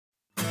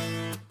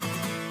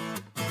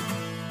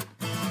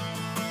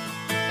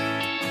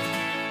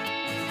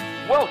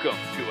Welcome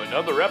to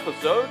another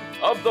episode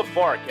of the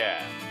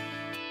FarrCast,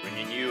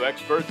 bringing you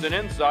experts and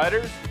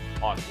insiders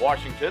on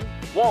Washington,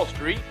 Wall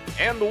Street,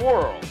 and the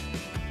world.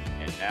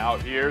 And now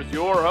here's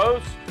your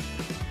host,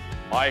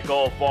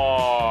 Michael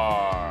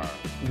Farr.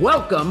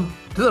 Welcome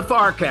to the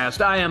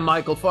FarrCast. I am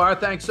Michael Farr.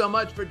 Thanks so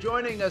much for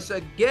joining us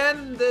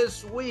again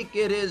this week.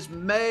 It is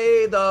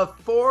May the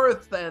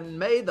 4th, and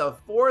may the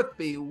 4th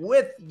be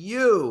with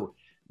you.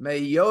 May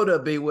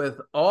Yoda be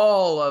with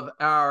all of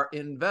our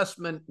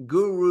investment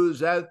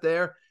gurus out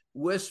there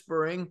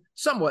whispering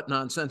somewhat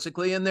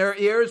nonsensically in their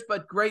ears,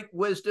 but great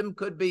wisdom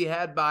could be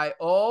had by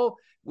all.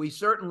 We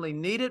certainly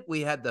need it.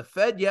 We had the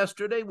Fed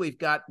yesterday. We've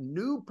got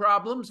new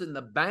problems in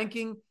the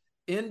banking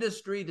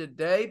industry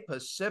today.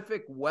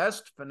 Pacific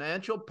West,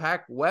 Financial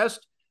Pac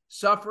West,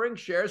 suffering.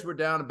 Shares were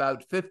down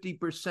about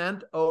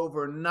 50%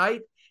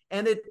 overnight,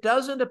 and it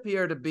doesn't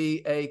appear to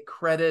be a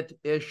credit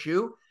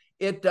issue.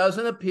 It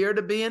doesn't appear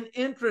to be an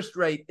interest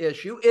rate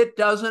issue. It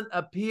doesn't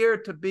appear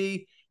to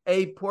be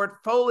a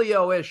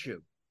portfolio issue.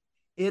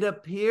 It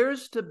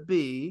appears to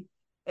be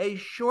a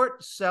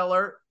short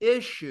seller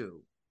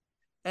issue.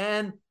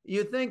 And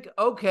you think,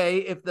 okay,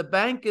 if the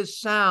bank is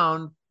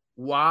sound,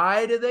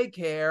 why do they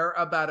care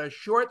about a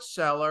short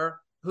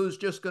seller who's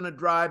just going to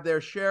drive their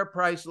share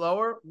price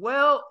lower?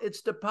 Well, its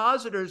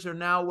depositors are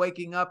now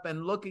waking up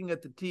and looking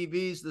at the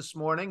TVs this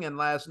morning and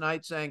last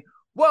night saying,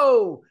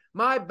 whoa,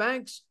 my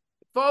bank's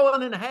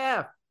fallen in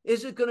half.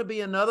 Is it going to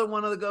be another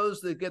one of those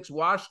that gets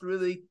washed through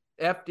the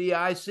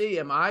FDIC?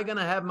 Am I going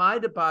to have my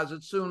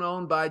deposits soon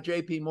owned by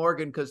JP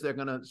Morgan because they're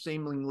going to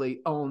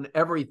seemingly own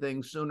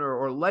everything sooner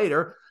or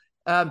later?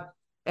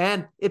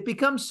 And it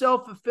becomes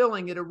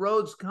self-fulfilling. It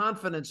erodes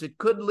confidence. It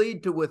could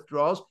lead to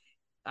withdrawals.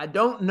 I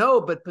don't know,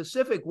 but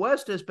Pacific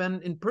West has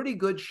been in pretty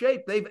good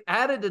shape. They've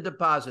added to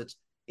deposits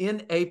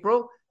in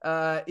April,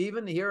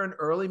 even here in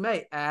early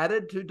May,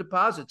 added to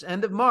deposits.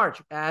 End of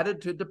March,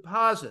 added to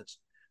deposits.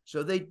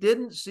 So they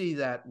didn't see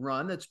that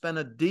run. It's been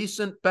a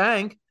decent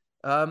bank,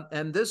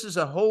 and this is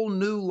a whole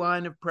new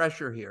line of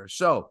pressure here.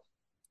 So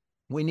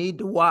we need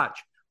to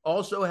watch.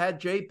 Also had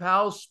Jay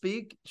Powell's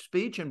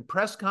speech and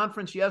press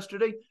conference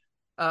yesterday.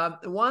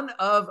 One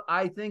of,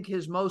 I think,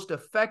 his most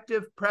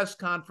effective press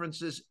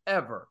conferences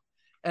ever.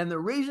 And the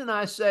reason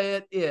I say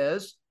it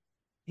is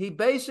he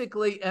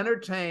basically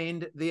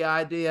entertained the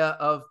idea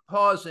of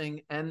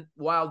pausing, and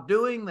while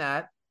doing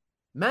that,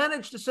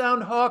 managed to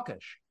sound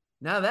hawkish.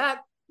 Now, that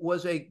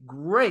was a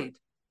great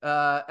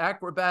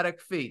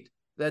acrobatic feat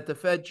that the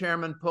Fed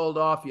chairman pulled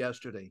off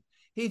yesterday.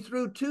 He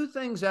threw two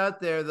things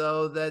out there,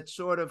 though, that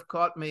sort of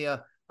caught me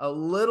a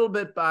little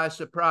bit by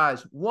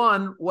surprise.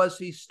 One was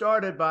he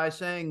started by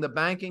saying the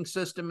banking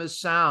system is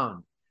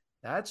sound.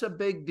 That's a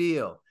big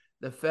deal.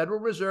 The Federal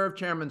Reserve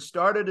chairman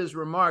started his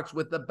remarks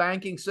with the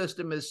banking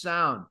system is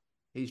sound.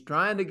 He's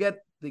trying to get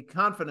the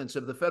confidence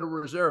of the Federal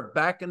Reserve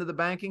back into the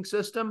banking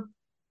system.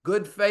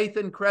 Good faith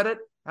and credit.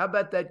 How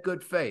about that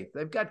good faith?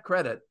 They've got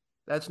credit.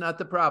 That's not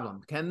the problem.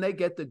 Can they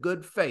get the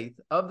good faith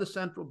of the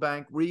central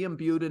bank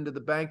re-imbued into the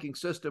banking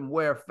system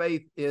where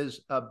faith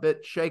is a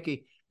bit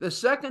shaky? The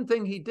second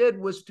thing he did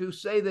was to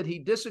say that he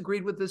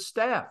disagreed with his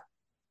staff.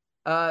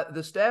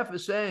 The staff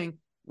is saying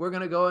we're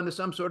going to go into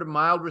some sort of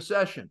mild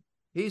recession.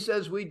 He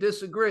says we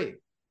disagree.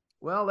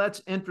 Well,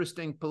 that's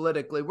interesting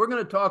politically. We're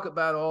going to talk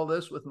about all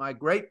this with my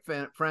great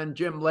friend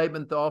Jim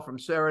Lebenthal from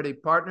Cerity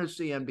Partners,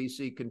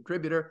 CNBC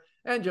contributor,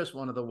 and just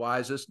one of the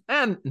wisest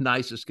and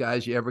nicest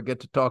guys you ever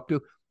get to talk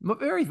to.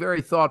 Very,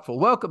 very thoughtful.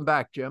 Welcome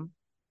back, Jim.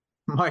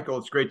 Michael,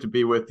 it's great to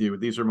be with you.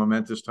 These are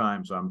momentous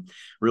times. I'm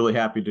really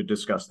happy to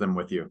discuss them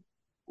with you.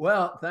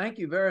 Well, thank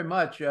you very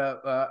much.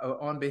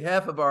 On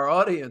behalf of our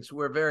audience,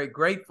 we're very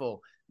grateful.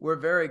 We're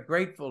very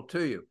grateful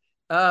to you.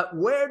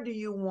 Where do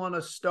you want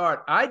to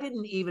start? I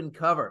didn't even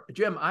cover.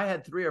 Jim, I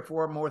had 3 or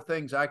 4 more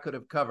things I could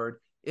have covered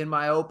in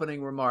my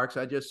opening remarks.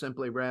 I just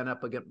simply ran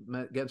up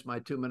against my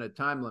 2-minute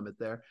time limit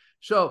there.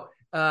 So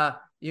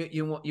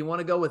you want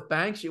to go with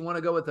banks? You want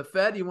to go with the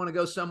Fed? You want to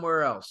go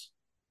somewhere else?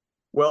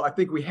 Well, I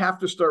think we have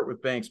to start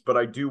with banks, but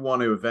I do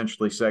want to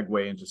eventually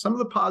segue into some of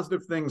the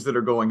positive things that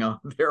are going on.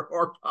 There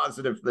are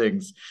positive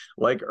things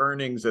like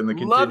earnings and the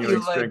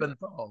continuing strength.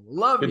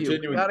 Love you.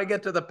 We got to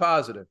get to the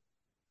positive.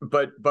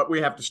 But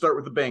we have to start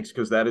with the banks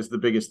because that is the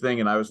biggest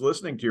thing. And I was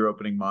listening to your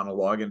opening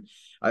monologue, and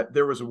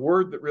there was a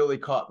word that really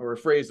a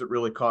phrase that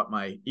really caught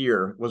my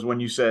ear was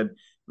when you said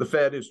the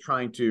Fed is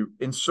trying to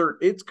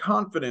insert its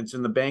confidence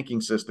in the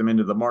banking system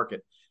into the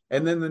market.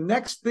 And then the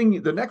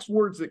next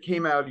words that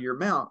came out of your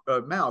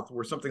mouth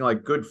were something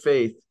like good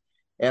faith.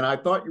 And I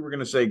thought you were going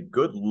to say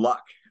good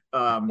luck.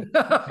 I'm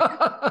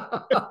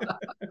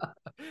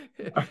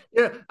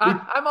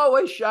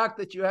always shocked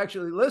that you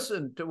actually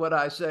listen to what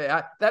I say.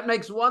 That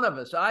makes one of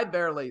us. I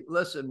barely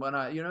listen when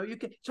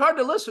it's hard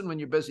to listen when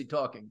you're busy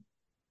talking.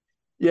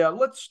 Yeah,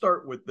 let's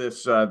start with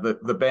this,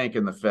 the bank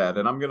and the Fed.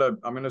 And I'm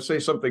gonna say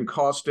something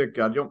caustic.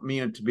 I don't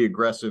mean it to be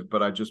aggressive,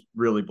 but I just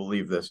really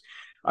believe this.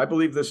 I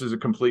believe this is a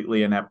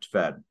completely inept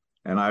Fed.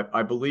 And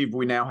I believe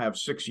we now have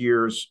 6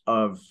 years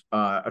of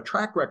a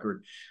track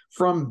record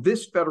from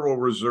this Federal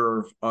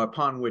Reserve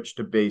upon which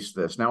to base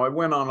this. Now, I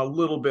went on a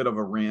little bit of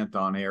a rant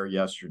on air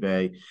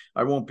yesterday.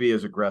 I won't be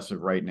as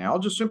aggressive right now. I'll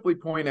just simply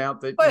point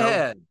out that, Go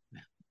ahead.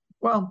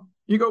 Well,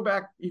 you go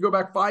back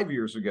 5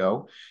 years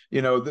ago,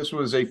 this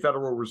was a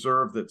Federal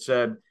Reserve that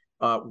said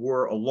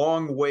we're a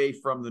long way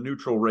from the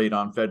neutral rate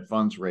on Fed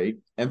funds rate.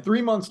 And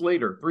 3 months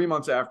later, 3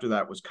 months after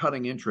that, was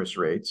cutting interest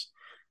rates.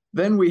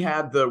 Then we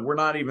had we're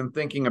not even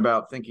thinking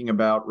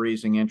about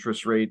raising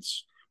interest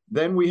rates.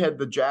 Then we had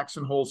the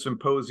Jackson Hole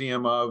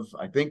Symposium of,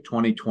 I think,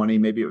 2020,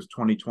 maybe it was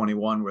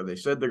 2021, where they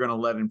said they're going to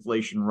let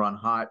inflation run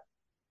hot.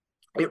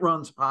 It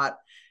runs hot.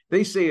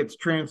 They say it's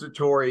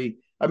transitory.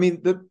 I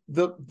mean,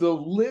 the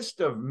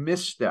list of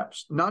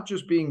missteps, not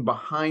just being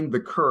behind the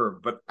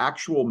curve, but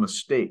actual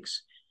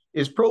mistakes,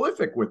 is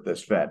prolific with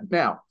this Fed.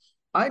 Now,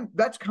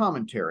 that's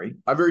commentary.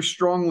 I very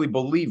strongly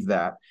believe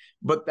that,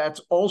 but that's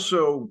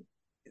also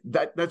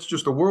that's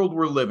just the world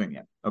we're living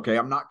in. Okay,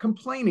 I'm not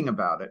complaining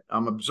about it.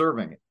 I'm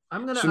observing it.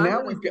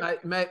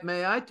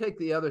 May I take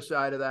the other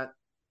side of that?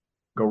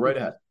 Go right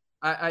ahead.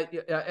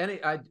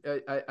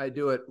 I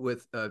do it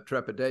with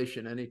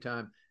trepidation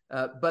anytime.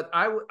 But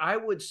I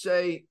would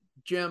say,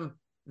 Jim,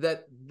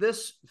 that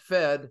this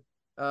Fed,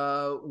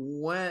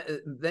 when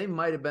they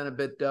might have been a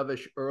bit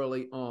dovish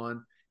early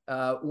on,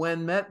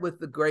 when met with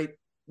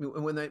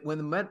when they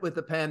met with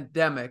the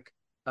pandemic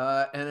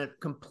and a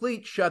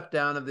complete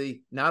shutdown of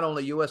the not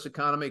only U.S.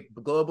 economy,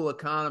 the global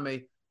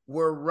economy,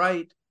 were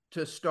right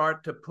to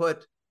start to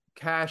put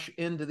cash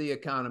into the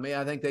economy.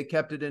 I think they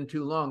kept it in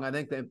too long. I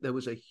think there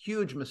was a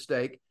huge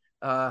mistake.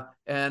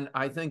 And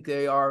I think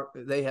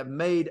they have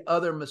made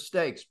other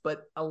mistakes.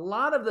 But a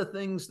lot of the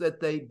things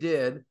that they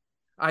did,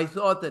 I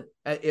thought that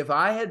if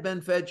I had been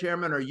Fed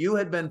chairman or you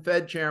had been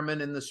Fed chairman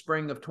in the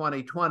spring of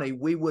 2020,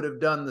 we would have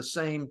done the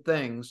same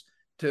things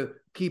to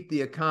keep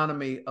the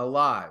economy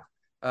alive.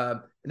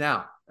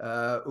 Now,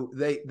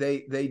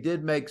 they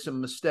did make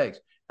some mistakes.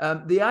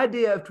 The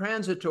idea of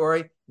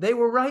transitory, they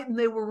were right and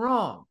they were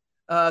wrong.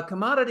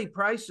 Commodity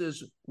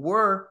prices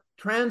were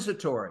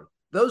transitory.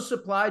 Those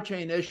supply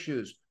chain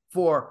issues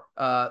for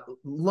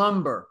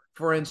lumber,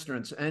 for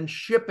instance, and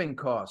shipping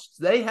costs,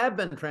 they have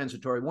been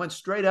transitory, went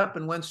straight up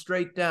and went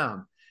straight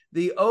down.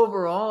 The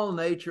overall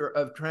nature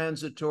of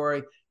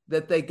transitory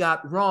that they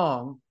got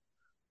wrong,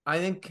 I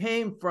think,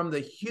 came from the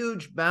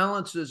huge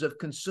balances of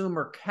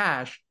consumer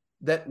cash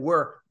that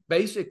were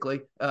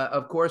basically,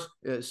 of course,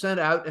 sent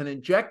out and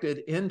injected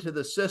into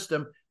the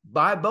system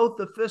by both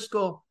the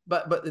fiscal,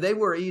 but they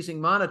were easing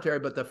monetary,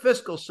 but the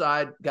fiscal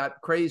side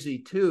got crazy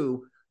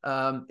too,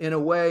 in a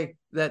way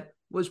that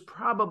was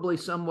probably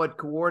somewhat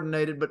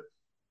coordinated, but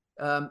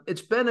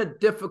it's been a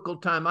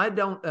difficult time. I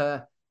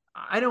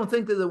don't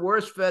think they're the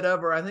worst Fed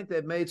ever. I think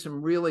they've made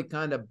some really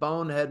kind of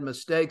bonehead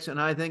mistakes,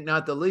 and I think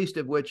not the least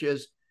of which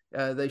is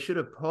they should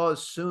have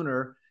paused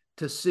sooner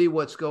to see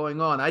what's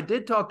going on. I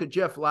did talk to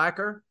Jeff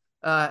Lacker.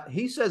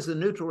 He says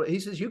he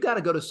says you got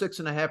to go to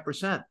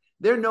 6.5%.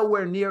 They're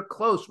nowhere near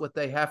close what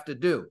they have to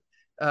do.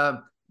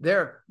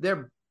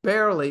 They're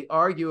barely,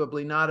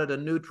 arguably not at a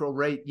neutral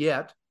rate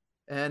yet.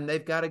 And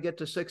they've got to get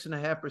to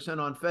 6.5%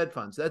 on Fed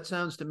funds. That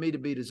sounds to me to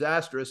be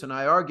disastrous. And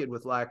I argued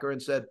with Lacker and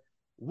said,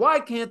 why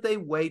can't they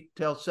wait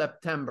till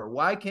September?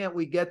 Why can't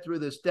we get through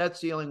this debt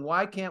ceiling?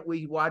 Why can't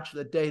we watch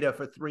the data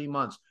for 3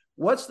 months?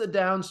 What's the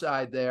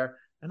downside there?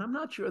 And I'm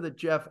not sure that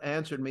Jeff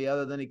answered me,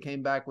 other than he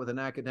came back with an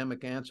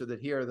academic answer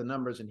that here are the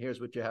numbers and here's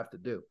what you have to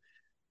do.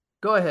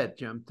 Go ahead,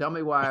 Jim. Tell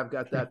me why I've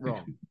got that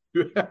wrong.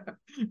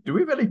 Do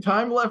we have any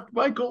time left,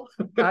 Michael?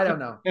 I don't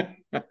know.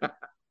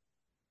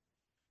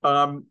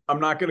 I'm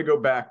not going to go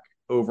back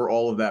over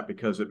all of that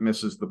because it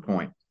misses the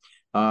point.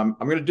 I'm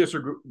going to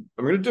disagree.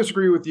 I'm going to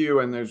disagree with you.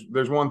 And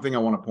there's one thing I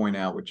want to point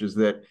out, which is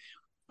that,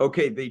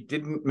 okay, they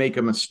didn't make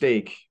a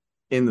mistake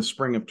in the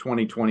spring of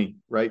 2020,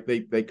 right?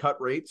 They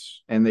cut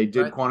rates and they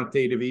did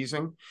quantitative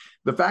easing.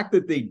 The fact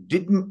that they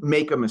didn't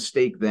make a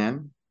mistake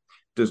then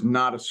does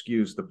not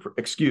excuse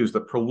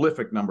the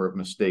prolific number of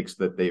mistakes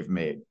that they've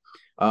made.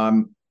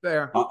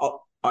 Fair.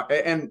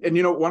 And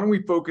why don't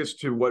we focus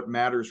to what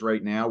matters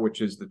right now, which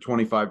is the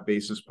 25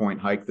 basis point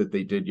hike that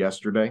they did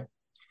yesterday.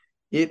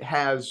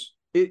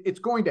 It's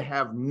going to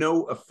have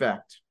no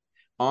effect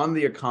on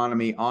the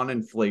economy, on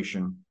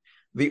inflation.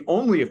 The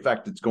only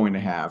effect it's going to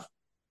have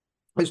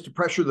is to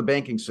pressure the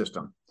banking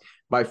system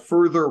by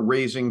further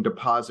raising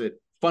deposit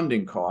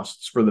funding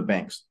costs for the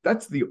banks.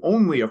 That's the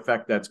only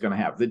effect that's going to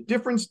have. The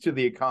difference to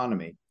the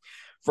economy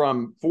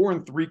from 4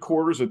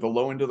 3/4 at the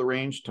low end of the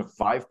range to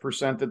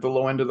 5% at the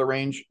low end of the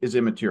range is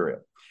immaterial.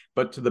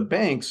 But to the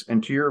banks,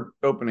 and to your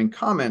opening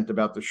comment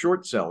about the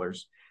short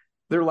sellers,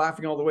 they're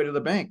laughing all the way to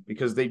the bank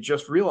because they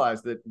just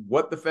realized that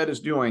what the Fed is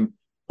doing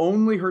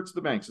only hurts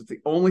the banks. It's the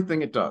only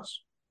thing it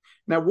does.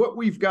 Now, what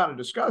we've got to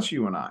discuss,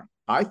 you and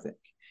I think,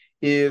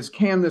 is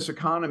can this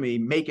economy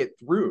make it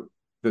through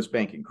this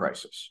banking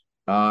crisis?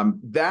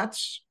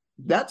 That's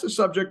a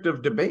subject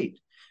of debate.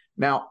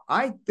 Now,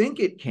 I think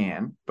it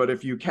can, but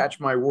if you catch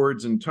my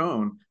words and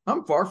tone,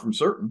 I'm far from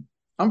certain.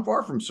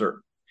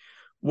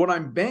 What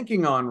I'm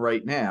banking on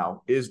right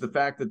now is the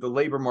fact that the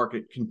labor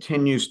market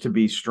continues to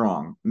be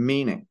strong,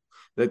 meaning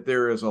that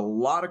there is a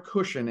lot of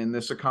cushion in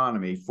this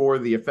economy for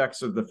the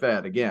effects of the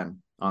Fed,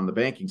 again, on the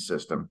banking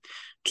system,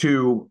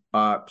 to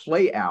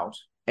play out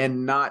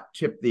and not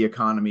tip the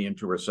economy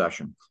into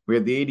recession. We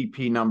had the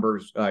ADP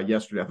numbers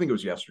yesterday. I think it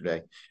was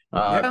yesterday.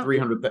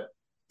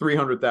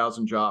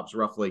 300,000 jobs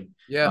roughly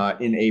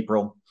in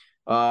April.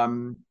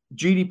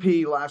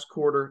 GDP last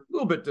quarter, a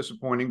little bit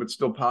disappointing, but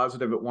still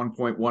positive at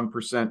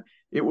 1.1%.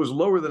 It was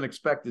lower than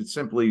expected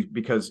simply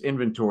because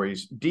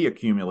inventories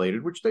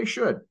deaccumulated, which they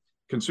should.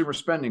 Consumer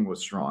spending was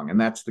strong, and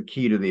that's the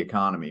key to the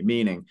economy,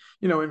 meaning,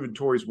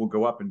 inventories will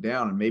go up and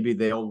down, and maybe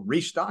they'll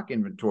restock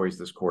inventories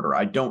this quarter.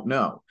 I don't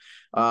know.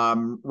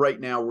 Right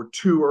now, we're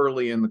too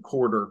early in the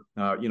quarter,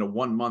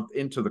 1 month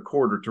into the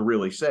quarter to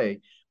really say,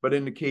 but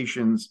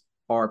indications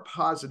are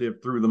positive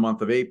through the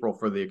month of April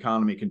for the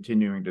economy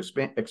continuing to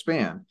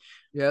expand.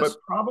 Yes. But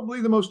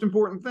probably the most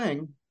important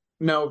thing,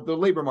 no, the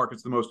labor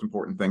market's the most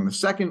important thing. The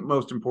second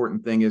most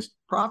important thing is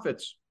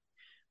profits.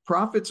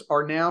 Profits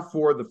are now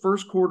for the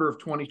first quarter of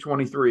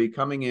 2023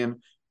 coming in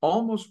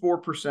almost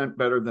 4%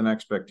 better than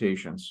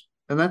expectations.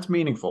 And that's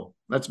meaningful.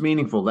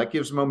 That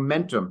gives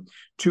momentum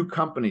to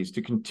companies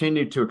to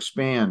continue to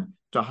expand,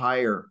 to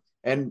hire.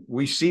 And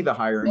we see the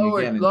hiring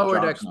again.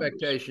 Lowered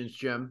expectations,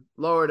 Jim.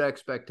 Lowered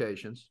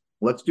expectations.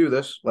 Let's do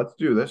this.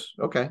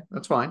 Okay,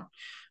 that's fine.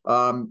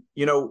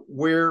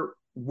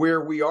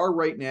 Where we are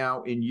right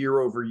now in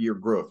year-over-year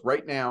growth,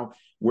 right now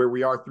where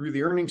we are through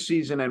the earnings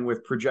season and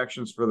with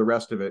projections for the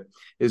rest of it,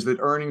 is that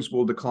earnings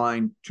will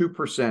decline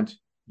 2%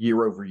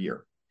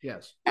 year-over-year.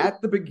 Yes. At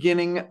the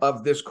beginning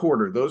of this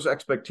quarter, those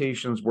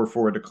expectations were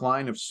for a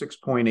decline of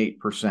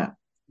 6.8%.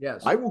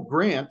 Yes. I will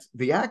grant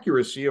the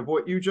accuracy of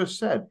what you just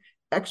said.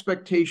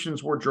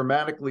 Expectations were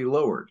dramatically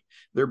lowered.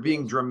 They're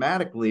being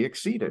dramatically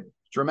exceeded.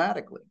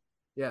 Dramatically.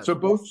 Yes. So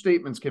both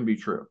statements can be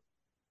true.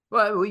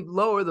 Well, we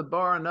lower the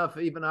bar enough,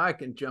 even I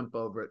can jump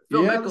over it.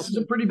 This is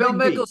a pretty big Phil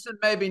Mickelson,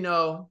 maybe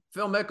no.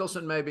 Phil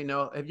Mickelson, maybe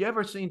no. Have you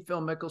ever seen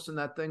Phil Mickelson,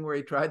 that thing where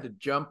he tried to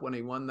jump when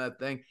he won that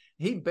thing?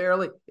 He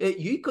barely,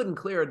 he couldn't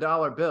clear a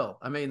dollar bill.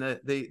 I mean,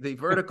 the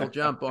vertical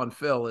jump on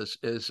Phil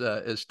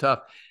is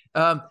tough.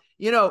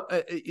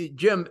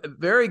 Jim,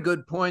 very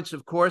good points,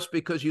 of course,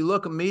 because you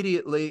look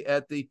immediately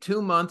at the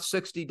 2-month,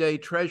 60-day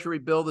Treasury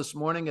bill this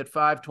morning at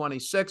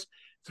 526,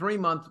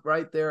 3-month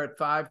right there at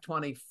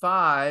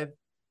 525.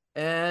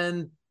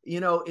 And,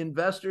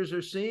 investors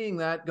are seeing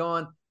that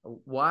going,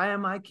 why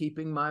am I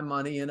keeping my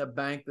money in a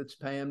bank that's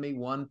paying me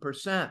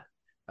 1%?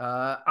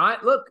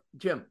 Look,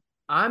 Jim,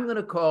 I'm going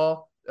to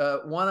call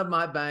one of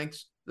my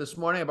banks this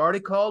morning. I've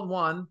already called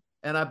one,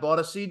 and I bought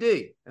a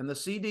CD, and the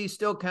CD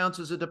still counts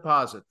as a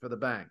deposit for the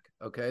bank.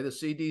 Okay. The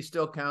CD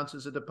still counts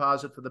as a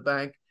deposit for the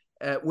bank,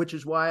 which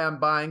is why I'm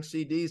buying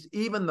CDs,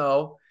 even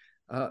though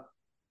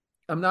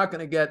I'm not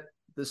going to get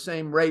the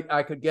same rate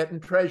I could get in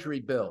Treasury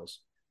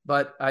bills.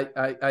 But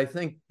I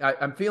think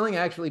I'm feeling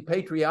actually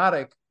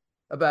patriotic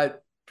about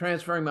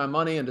transferring my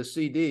money into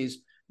CDs,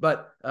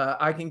 but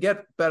I can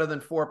get better than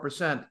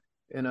 4%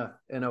 in a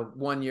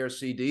 1-year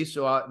CD.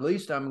 So at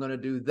least I'm going to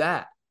do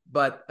that.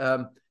 But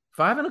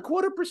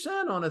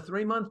 5.25% on a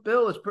 3-month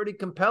bill is pretty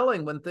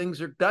compelling when things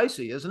are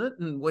dicey, isn't it?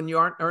 And when you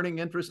aren't earning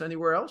interest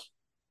anywhere else.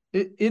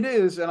 It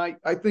is. And I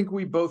think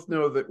we both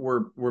know that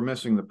we're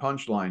missing the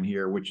punchline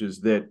here, which is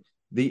that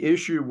the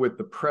issue with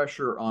the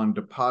pressure on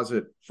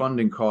deposit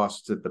funding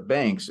costs at the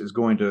banks is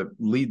going to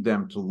lead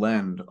them to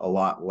lend a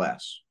lot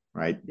less,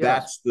 right?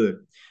 Yes.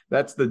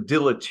 That's the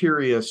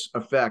deleterious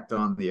effect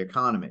on the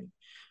economy.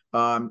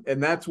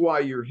 And that's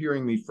why you're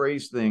hearing me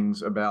phrase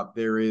things about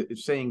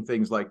saying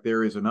things like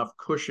there is enough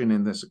cushion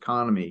in this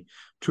economy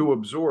to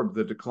absorb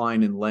the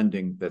decline in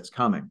lending that's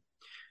coming.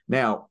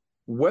 Now,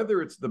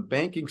 whether it's the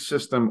banking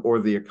system or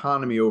the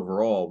economy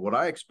overall, what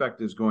I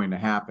expect is going to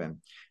happen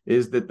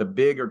is that the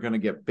big are going to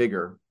get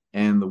bigger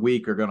and the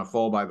weak are going to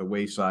fall by the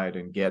wayside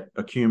and get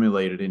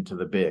accumulated into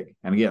the big.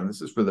 And again,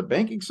 this is for the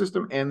banking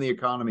system and the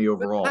economy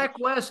overall. But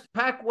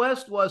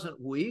PacWest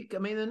wasn't weak. I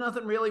mean, there's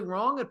nothing really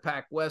wrong at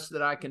PacWest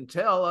that I can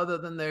tell, other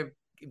than they're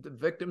the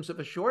victims of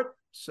a short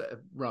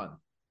run.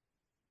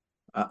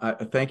 I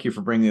thank you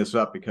for bringing this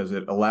up, because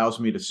it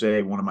allows me to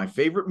say one of my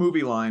favorite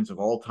movie lines of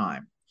all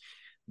time.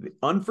 The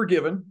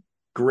Unforgiven,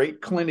 great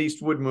Clint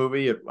Eastwood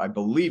movie. I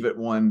believe it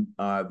won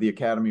the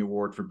Academy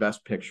Award for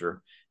Best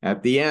Picture.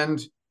 At the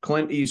end,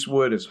 Clint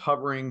Eastwood is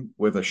hovering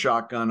with a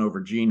shotgun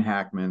over Gene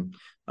Hackman,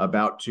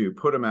 about to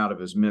put him out of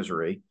his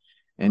misery.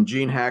 And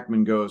Gene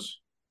Hackman goes,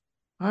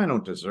 "I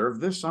don't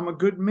deserve this. I'm a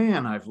good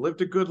man. I've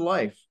lived a good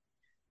life."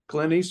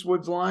 Clint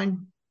Eastwood's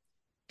line,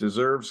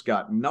 "Deserves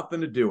got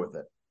nothing to do with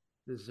it."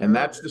 And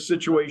that's the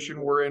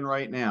situation we're in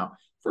right now.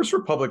 First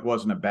Republic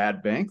wasn't a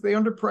bad bank. They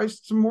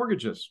underpriced some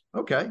mortgages.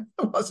 Okay.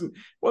 It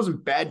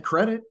wasn't bad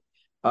credit.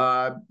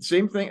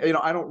 Same thing.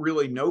 I don't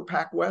really know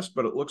PacWest,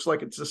 but it looks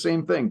like it's the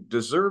same thing.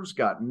 Deserves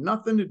got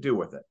nothing to do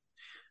with it.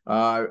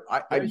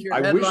 Here's your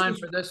headline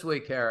for this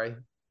week, Harry.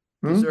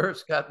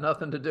 Deserves got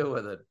nothing to do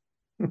with it.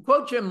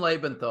 Quote Jim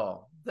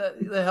Lebenthal.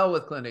 The hell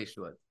with Clint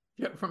Eastwood.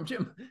 From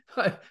Jim,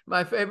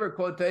 my favorite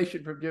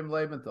quotation from Jim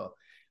Lebenthal.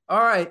 All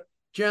right,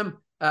 Jim.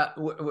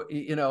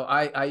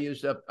 I've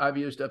used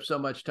up so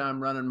much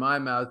time running my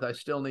mouth. I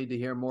still need to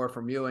hear more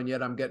from you, and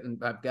yet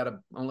I've got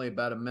only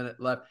about a minute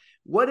left.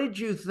 What did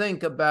you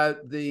think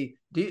about do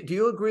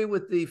you agree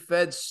with the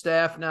Fed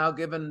staff now,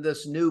 given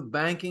this new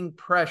banking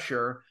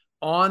pressure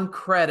on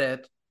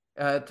credit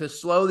to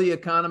slow the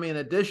economy, in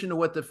addition to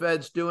what the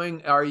Fed's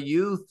doing? Are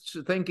you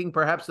thinking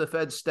perhaps the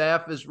Fed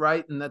staff is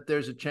right and that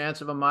there's a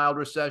chance of a mild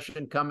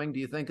recession coming? Do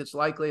you think it's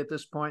likely at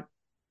this point?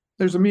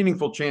 There's a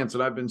meaningful chance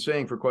that I've been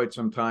saying for quite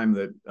some time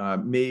that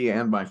me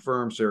and my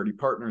firm, Cerity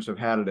Partners, have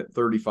had it at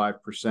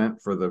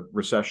 35% for the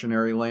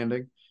recessionary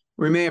landing.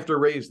 We may have to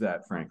raise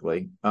that,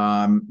 frankly.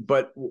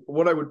 But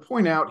what I would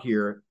point out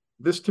here,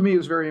 this to me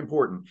is very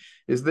important,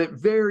 is that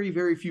very,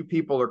 very few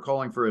people are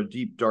calling for a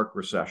deep, dark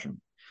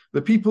recession.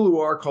 The people who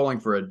are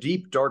calling for a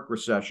deep, dark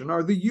recession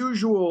are the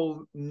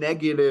usual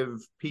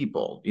negative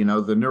people,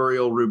 the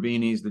Nouriel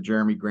Rubinis, the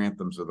Jeremy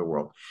Granthams of the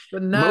world.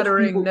 The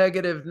nattering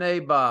negative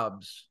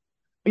nabobs.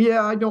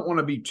 Yeah, I don't want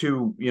to be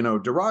too,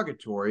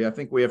 derogatory. I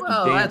think we have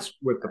to dance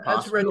with the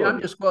possibility.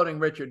 I'm just quoting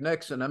Richard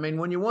Nixon. I mean,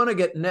 when you want to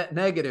get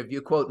negative,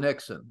 you quote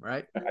Nixon,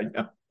 right?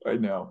 I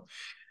know.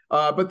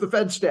 But the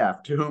Fed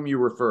staff, to whom you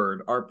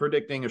referred, are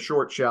predicting a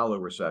short, shallow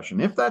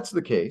recession. If that's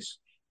the case,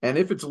 and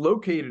if it's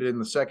located in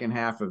the second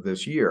half of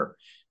this year,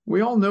 we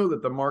all know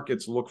that the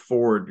markets look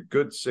forward a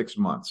good 6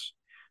 months.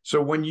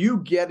 So when you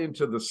get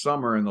into the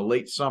summer and the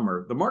late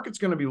summer, the market's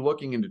going to be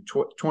looking into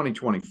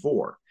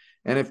 2024.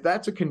 And if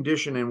that's a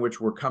condition in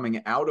which we're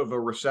coming out of a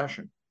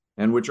recession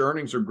and which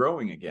earnings are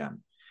growing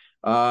again,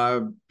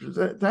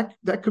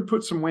 that could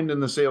put some wind in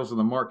the sails of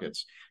the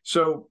markets.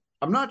 So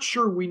I'm not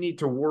sure we need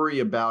to worry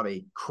about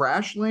a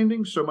crash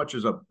landing so much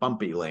as a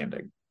bumpy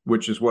landing,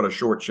 which is what a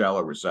short,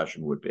 shallow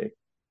recession would be.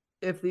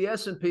 If the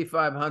S&P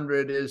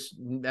 500 is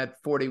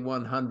at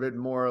 4,100,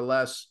 more or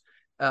less,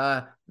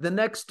 the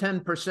next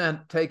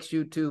 10% takes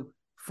you to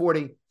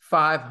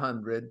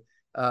 4,500,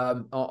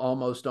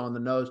 almost on the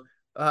nose.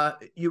 We're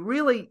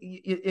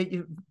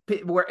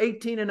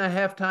 18 and a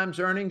half times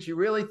earnings. You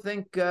really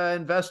think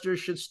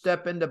investors should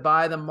step in to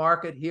buy the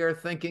market here,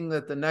 thinking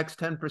that the next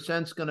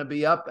 10% is going to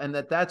be up and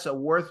that's a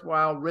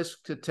worthwhile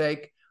risk to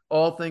take,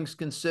 all things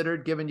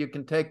considered, given you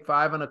can take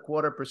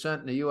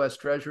 5.25% in the U.S.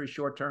 Treasury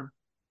short term?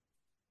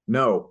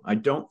 No, I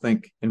don't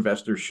think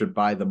investors should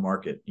buy the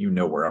market. You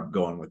know where I'm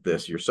going with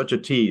this. You're such a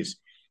tease.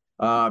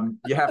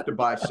 You have to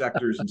buy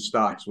sectors and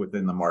stocks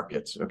within the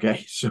markets.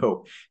 Okay.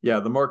 So yeah,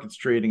 the market's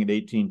trading at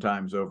 18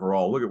 times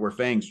overall. Look at where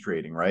FANG's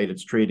trading, right?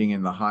 It's trading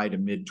in the high to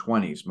mid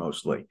 20s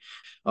mostly.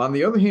 On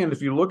the other hand,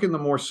 if you look in the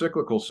more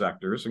cyclical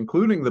sectors,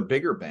 including the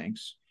bigger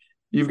banks,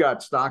 you've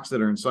got stocks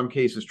that are in some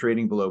cases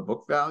trading below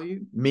book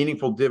value,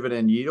 meaningful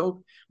dividend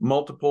yield,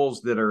 multiples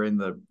that are in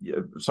the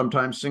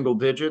sometimes single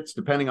digits,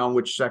 depending on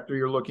which sector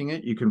you're looking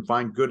at. You can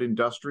find good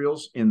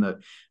industrials in the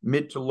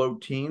mid to low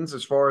teens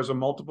as far as a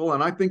multiple.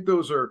 And I think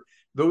those are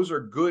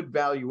good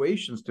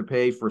valuations to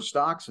pay for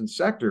stocks and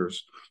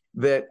sectors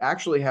that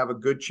actually have a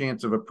good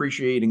chance of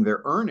appreciating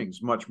their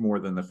earnings much more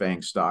than the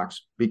FANG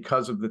stocks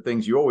because of the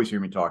things you always hear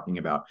me talking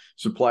about: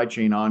 supply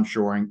chain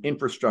onshoring,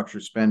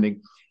 infrastructure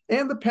spending,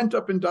 and the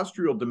pent-up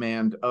industrial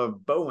demand of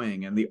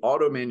Boeing and the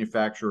auto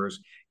manufacturers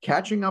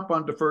catching up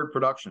on deferred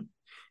production.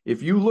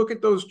 If you look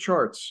at those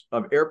charts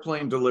of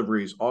airplane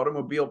deliveries,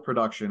 automobile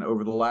production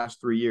over the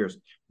last 3 years,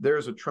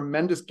 there's a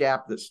tremendous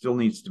gap that still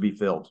needs to be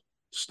filled.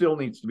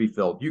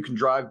 You can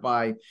drive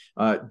by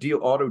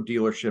auto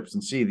dealerships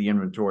and see the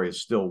inventory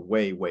is still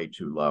way, way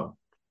too low.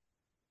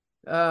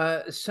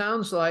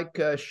 Sounds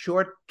like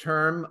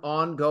short-term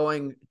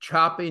ongoing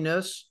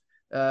choppiness,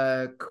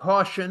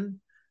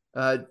 caution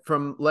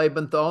from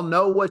Lebenthal.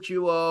 Know what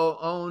you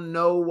own,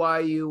 know why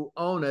you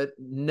own it.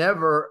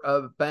 Never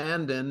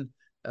abandon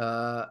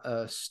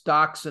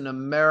stocks in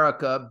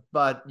America,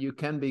 but you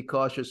can be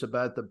cautious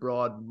about the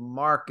broad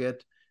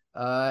market.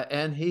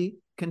 And he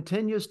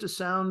continues to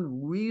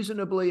sound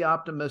reasonably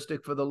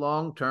optimistic for the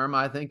long term.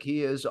 I think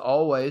he is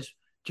always,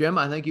 Jim,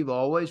 I think you've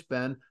always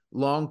been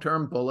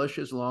long-term bullish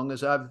as long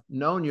as I've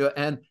known you.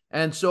 And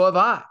so have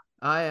I.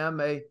 I am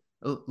a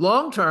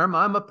long-term,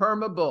 I'm a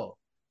perma bull.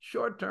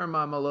 Short-term,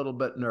 I'm a little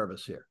bit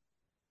nervous here.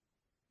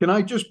 Can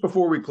I just,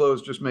 before we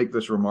close, just make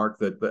this remark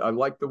that I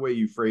like the way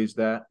you phrased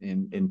that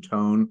in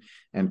tone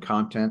and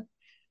content.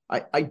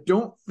 I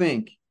don't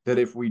think that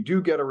if we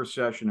do get a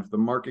recession, if the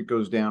market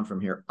goes down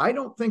from here, I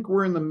don't think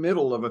we're in the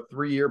middle of a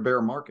 3-year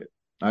bear market.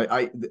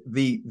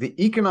 The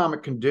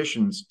economic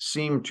conditions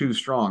seem too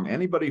strong.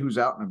 Anybody who's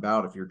out and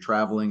about, if you're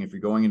traveling, if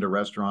you're going into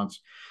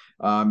restaurants,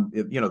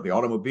 the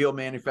automobile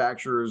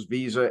manufacturers,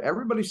 Visa,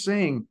 everybody's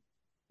saying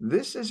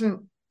this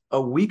isn't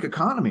a weak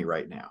economy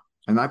right now.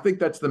 And I think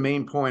that's the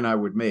main point I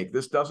would make.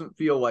 This doesn't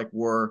feel like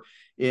we're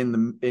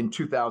in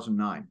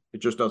 2009. It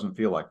just doesn't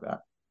feel like that.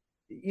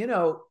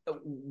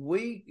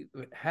 We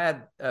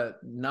had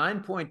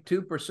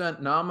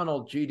 9.2%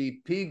 nominal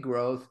GDP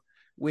growth.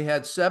 We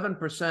had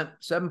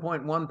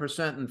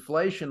 7.1%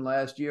 inflation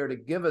last year to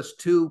give us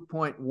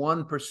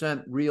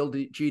 2.1% real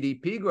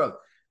GDP growth.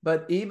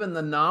 but even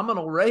the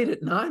nominal rate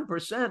at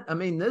 9%. I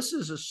mean, this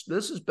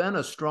has been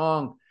a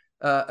strong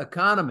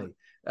economy.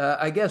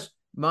 I guess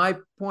my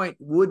point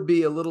would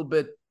be a little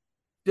bit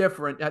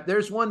different.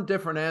 There's one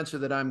different answer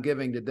that I'm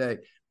giving today.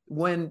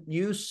 When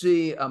you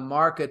see a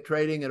market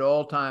trading at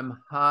all-time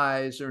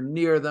highs or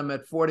near them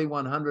at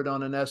 4,100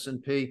 on an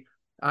S&P,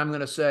 I'm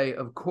going to say,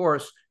 of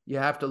course, you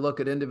have to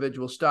look at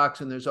individual stocks,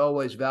 and there's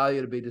always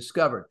value to be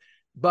discovered.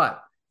 But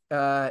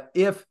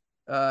if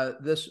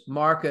this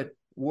market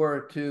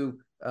were to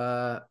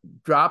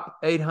drop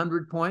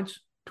 800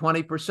 points,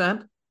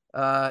 20%,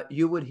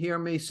 you would hear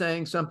me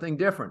saying something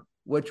different,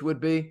 which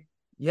would be,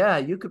 yeah,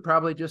 you could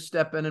probably just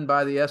step in and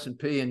buy the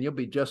S&P and you'll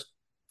be just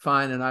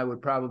fine, and I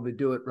would probably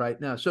do it right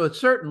now. So at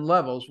certain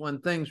levels,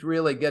 when things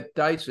really get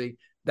dicey,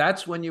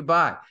 that's when you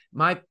buy.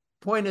 My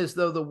point is,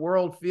 though, the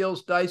world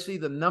feels dicey,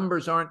 the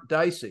numbers aren't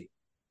dicey.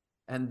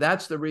 And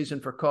that's the reason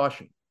for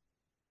caution.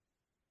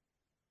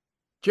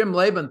 Jim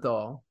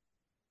Lebenthal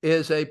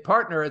is a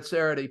partner at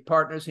Cerity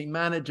Partners. He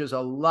manages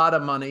a lot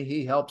of money.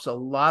 He helps a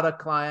lot of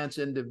clients,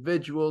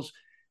 individuals,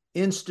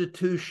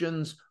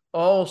 institutions,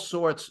 all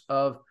sorts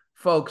of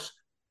folks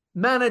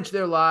manage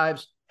their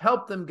lives,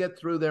 help them get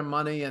through their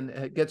money and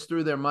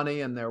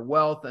their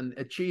wealth and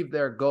achieve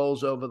their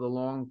goals over the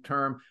long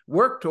term,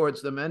 work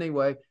towards them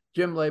anyway.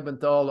 Jim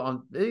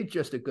Lebenthal, he's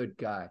just a good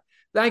guy.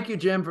 Thank you,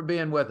 Jim, for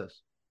being with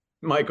us.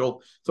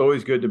 Michael, it's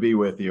always good to be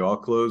with you. I'll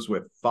close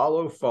with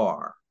follow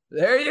Farr.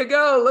 There you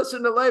go.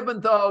 Listen to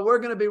Lebenthal. We're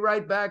going to be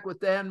right back with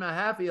Dan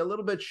Mahaffee. A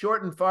little bit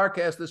short in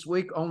FarrCast this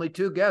week. Only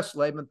two guests,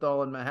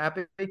 Lebenthal and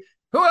Mahaffee.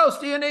 Who else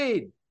do you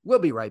need? We'll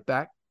be right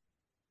back.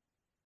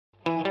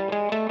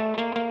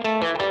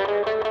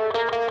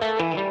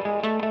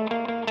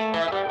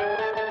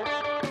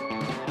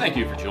 Thank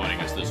you for joining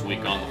us this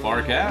week on the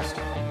FarrCast.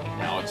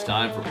 Now it's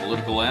time for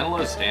political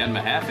analyst Dan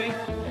Mahaffee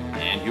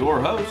and your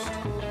host,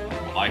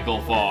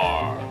 Michael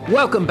Farr.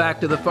 Welcome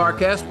back to the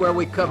FarrCast, where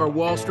we cover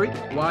Wall Street,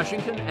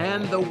 Washington,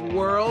 and the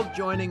world.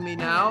 Joining me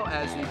now,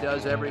 as he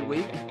does every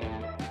week,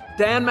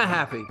 Dan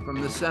Mahaffee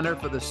from the Center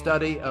for the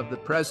Study of the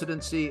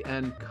Presidency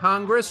and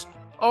Congress,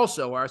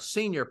 also our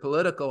senior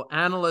political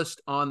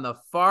analyst on the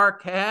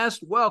FarrCast.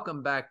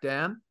 Welcome back,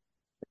 Dan.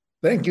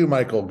 Thank you,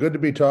 Michael. Good to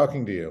be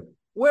talking to you.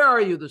 Where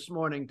are you this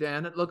morning,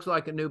 Dan? It looks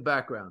like a new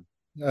background.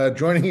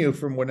 Joining you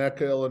from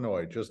Winnetka,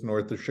 Illinois, just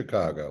north of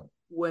Chicago.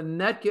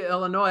 Winnetka,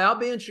 Illinois. I'll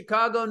be in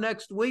Chicago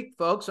next week,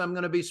 folks. I'm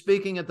going to be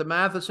speaking at the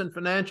Matheson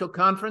Financial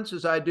Conference,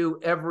 as I do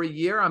every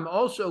year. I'm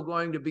also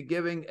going to be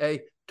giving a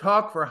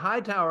talk for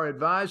Hightower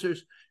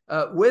Advisors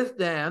with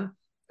Dan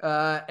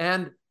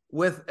and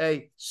with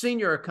a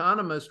senior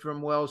economist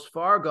from Wells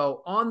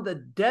Fargo on the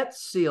debt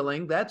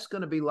ceiling. That's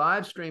going to be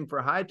live streamed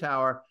for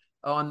Hightower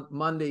on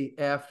Monday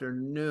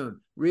afternoon.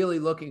 Really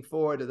looking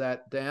forward to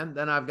that, Dan.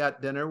 Then I've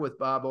got dinner with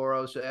Bob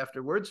Oros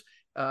afterwards,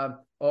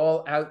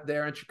 all out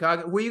there in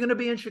Chicago. Were you going to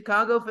be in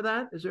Chicago for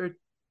that? Is there a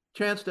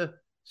chance to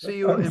see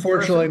you?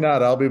 Unfortunately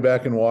not. I'll be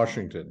back in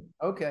Washington.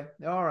 Okay.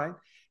 All right.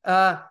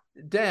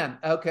 Dan,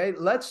 okay,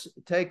 let's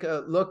take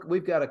a look.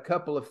 We've got a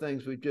couple of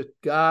things we've just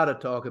got to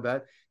talk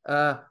about.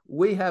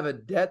 We have a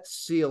debt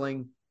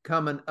ceiling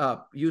coming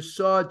up. You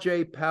saw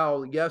Jay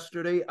Powell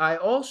yesterday. I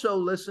also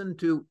listened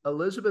to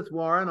Elizabeth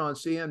Warren on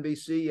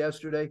CNBC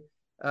yesterday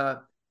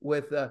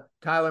with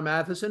Tyler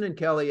Matheson and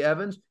Kelly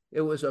Evans.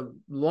 It was a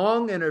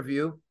long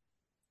interview,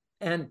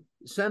 and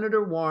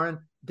Senator Warren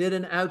did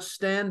an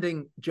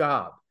outstanding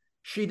job.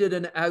 She did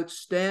an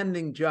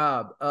outstanding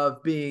job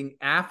of being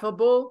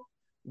affable,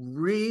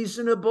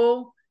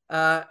 reasonable.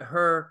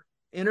 Her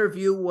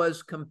interview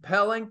was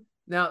compelling.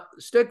 Now,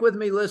 stick with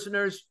me,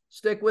 listeners.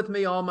 Stick with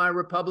me, all my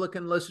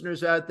Republican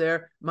listeners out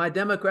there. My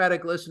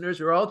Democratic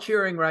listeners are all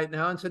cheering right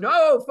now and said,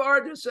 oh,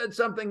 Farr just said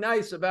something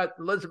nice about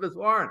Elizabeth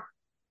Warren.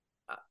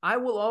 I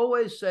will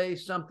always say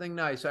something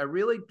nice. I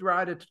really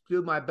try to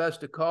do my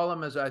best to call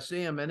him as I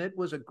see him, and it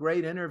was a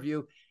great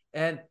interview,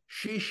 and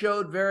she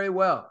showed very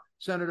well.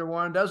 Senator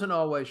Warren doesn't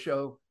always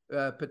show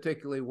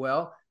particularly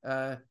well.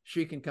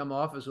 She can come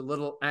off as a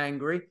little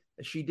angry.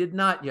 She did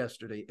not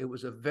yesterday. It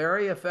was a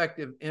very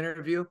effective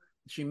interview.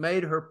 She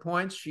made her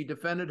points. She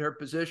defended her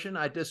position.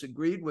 I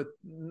disagreed with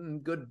a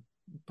good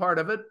part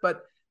of it,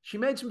 but she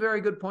made some very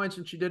good points,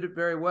 and she did it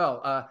very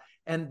well.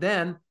 And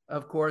then,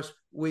 of course,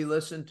 we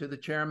listened to the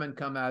chairman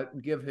come out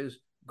and give his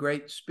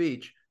great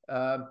speech.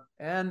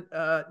 Dan,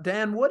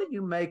 what do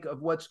you make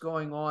of what's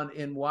going on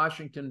in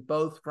Washington,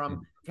 both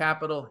from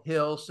Capitol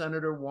Hill,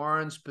 Senator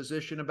Warren's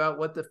position about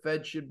what the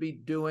Fed should be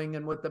doing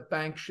and what the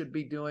banks should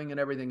be doing and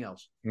everything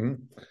else?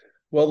 Mm-hmm.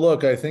 Well,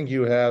 look, I think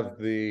you have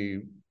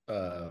the,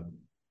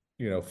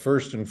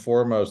 first and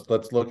foremost,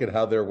 let's look at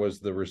how there was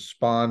the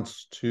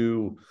response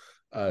to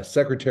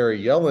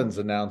Secretary Yellen's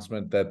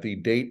announcement that the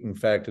date, in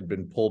fact, had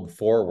been pulled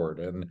forward.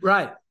 And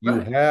you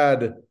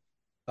had,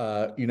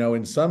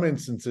 in some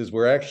instances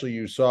where actually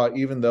you saw,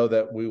 even though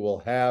that we will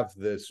have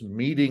this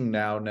meeting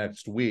now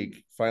next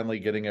week, finally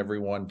getting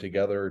everyone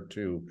together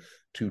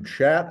to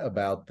chat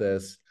about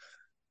this,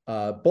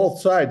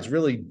 both sides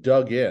really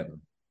dug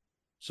in.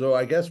 So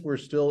I guess we're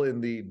still in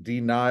the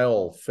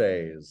denial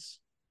phase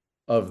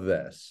of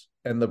this.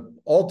 And the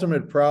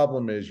ultimate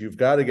problem is you've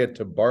got to get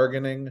to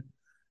bargaining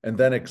and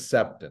then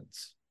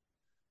acceptance.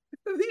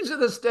 These are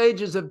the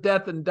stages of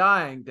death and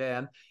dying,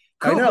 Dan.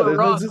 I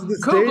know. This is the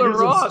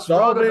stages of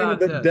solving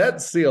the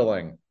debt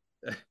ceiling.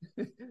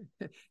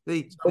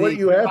 the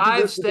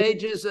 5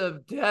 stages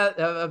of debt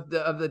of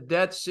the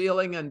debt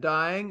ceiling and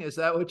dying. Is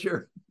that what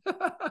you're?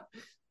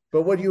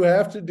 But what you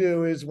have to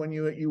do is when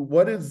you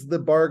what is the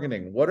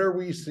bargaining? What are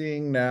we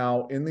seeing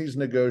now in these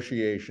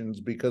negotiations?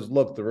 Because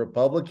look, the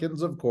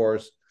Republicans, of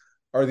course,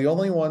 are the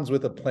only ones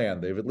with a plan.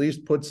 They've at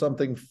least put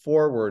something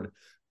forward,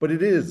 but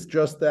it is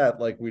just that,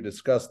 like we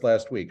discussed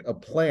last week, a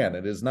plan.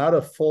 It is not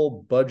a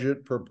full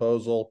budget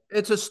proposal.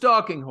 It's a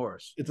stalking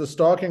horse. It's a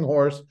stalking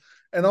horse.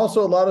 And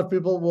also a lot of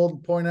people will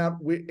point out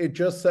it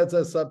just sets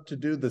us up to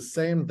do the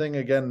same thing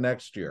again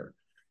next year.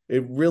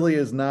 It really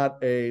is not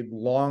a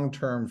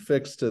long-term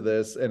fix to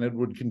this, and it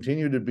would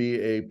continue to be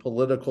a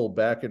political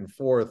back and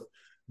forth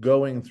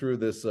going through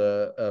this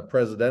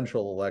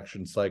presidential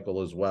election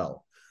cycle as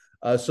well.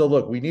 So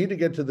look, we need to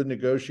get to the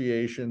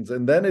negotiations,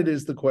 and then it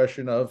is the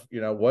question of,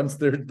 once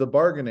there's the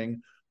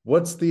bargaining,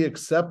 what's the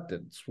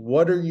acceptance?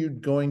 What are you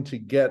going to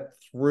get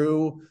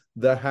through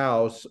the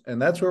House?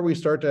 And that's where we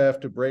start to have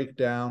to break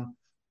down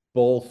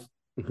both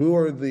who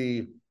are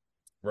the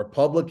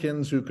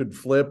Republicans who could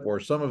flip or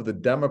some of the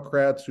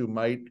Democrats who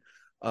might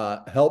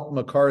help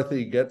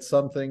McCarthy get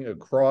something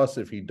across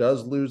if he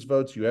does lose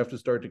votes. You have to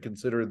start to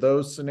consider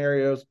those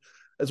scenarios,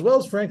 as well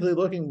as, frankly,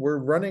 we're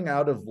running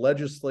out of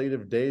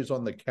legislative days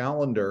on the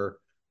calendar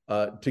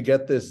to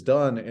get this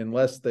done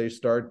unless they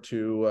start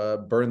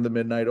to burn the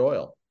midnight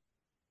oil.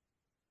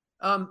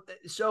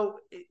 So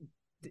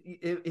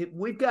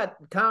we've got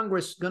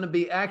Congress going to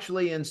be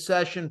actually in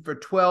session for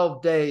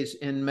 12 days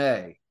in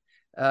May.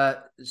 On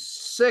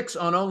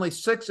only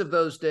 6 of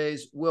those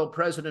days will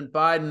President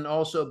Biden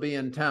also be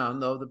in town,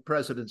 though the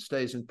president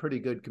stays in pretty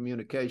good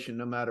communication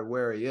no matter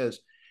where he is.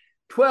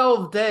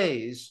 12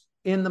 days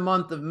in the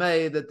month of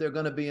May that they're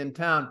going to be in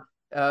town.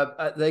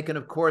 They can,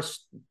 of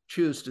course,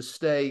 choose to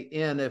stay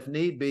in if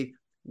need be.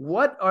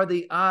 What are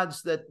the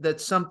odds that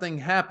something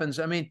happens?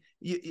 I mean,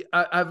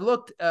 I've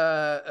looked,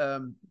 there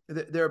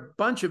are a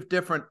bunch of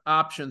different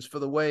options for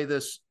the way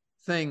this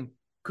thing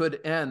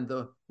could end.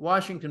 The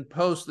Washington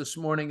Post this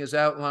morning is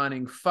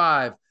outlining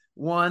 5.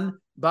 1,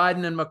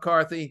 Biden and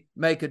McCarthy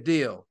make a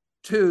deal.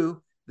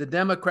 2, the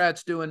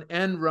Democrats do an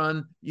end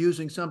run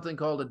using something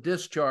called a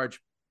discharge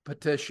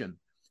petition.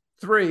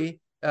 3,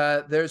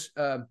 there's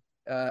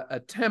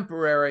a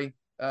temporary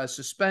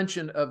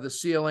suspension of the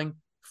ceiling.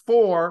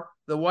 4,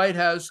 the White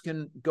House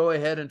can go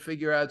ahead and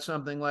figure out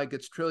something like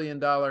its $1 trillion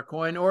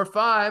coin. Or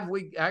 5,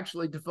 we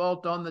actually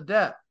default on the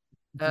debt.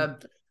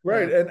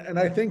 Right, and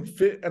I think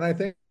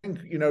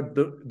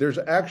there's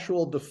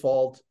actual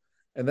default,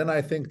 and then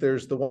I think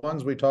there's the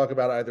ones we talk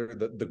about, either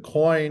the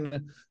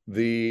coin,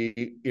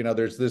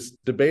 there's this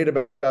debate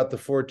about the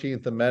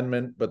 14th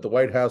Amendment, but the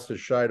White House has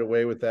shied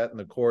away with that in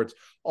the courts.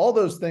 All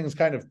those things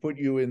kind of put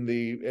you in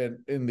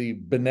the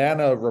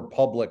banana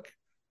republic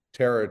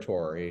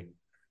territory,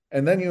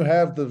 and then you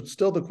have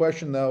still the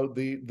question, though,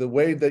 the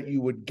way that you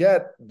would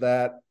get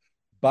that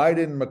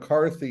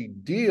Biden-McCarthy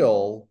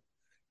deal.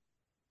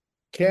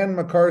 Can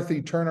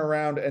McCarthy turn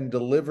around and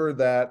deliver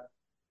that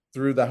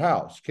through the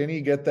House? Can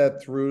he get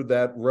that through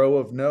that row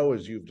of no,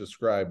 as you've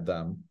described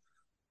them?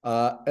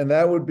 And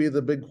that would be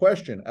the big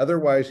question.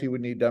 Otherwise, he would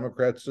need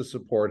Democrats to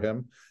support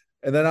him.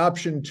 And then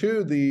option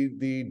 2,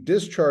 the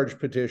discharge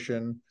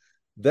petition,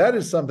 that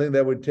is something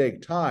that would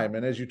take time.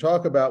 And as you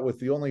talk about, with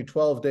the only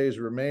 12 days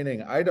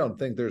remaining, I don't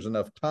think there's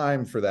enough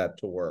time for that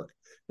to work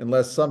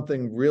unless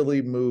something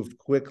really moved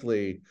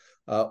quickly.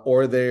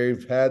 Or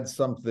they've had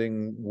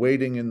something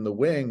waiting in the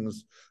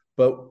wings,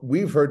 but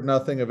we've heard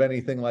nothing of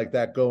anything like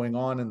that going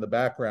on in the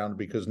background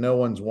because no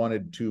one's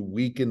wanted to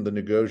weaken the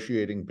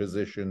negotiating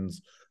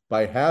positions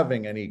by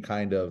having any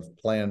kind of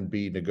Plan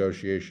B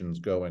negotiations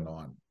going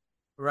on.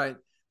 Right.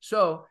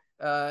 So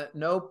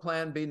no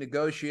Plan B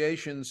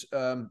negotiations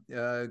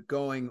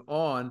going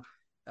on.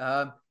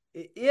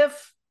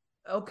 If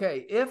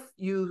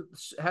you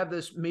have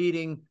this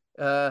meeting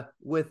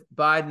with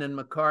Biden and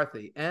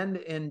McCarthy, and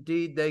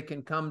indeed they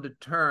can come to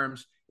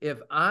terms. If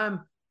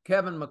I'm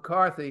Kevin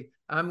McCarthy,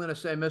 I'm going to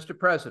say, Mr.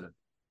 President,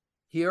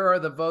 here are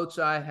the votes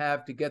I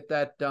have to get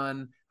that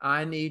done.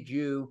 I need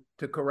you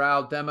to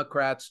corral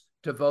Democrats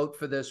to vote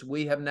for this.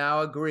 We have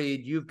now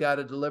agreed. You've got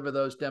to deliver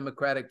those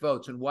Democratic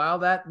votes. And while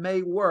that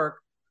may work,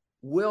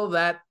 will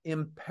that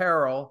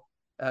imperil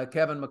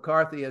Kevin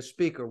McCarthy as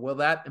Speaker? Will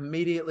that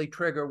immediately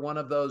trigger one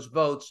of those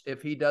votes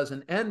if he does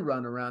an end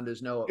run around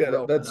his no?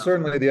 Yeah, that's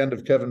certainly the end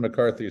of Kevin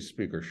McCarthy's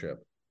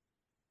speakership.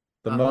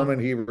 The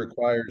moment he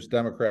requires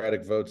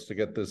Democratic votes to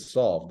get this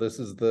solved, this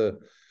is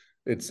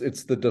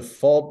it's the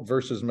default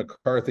versus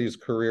McCarthy's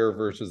career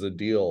versus a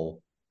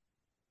deal.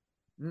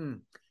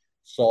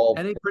 Solved.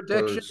 Any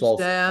predictions,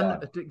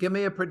 Dan? Give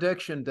me a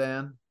prediction,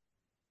 Dan.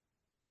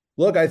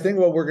 Look, I think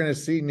what we're going to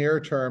see near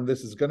term,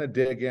 this is going to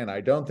dig in.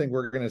 I don't think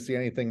we're going to see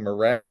anything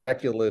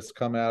miraculous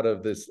come out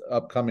of this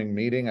upcoming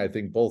meeting. I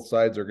think both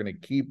sides are going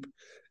to keep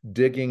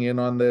digging in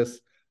on this.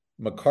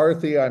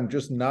 McCarthy, I'm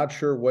just not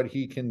sure what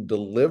he can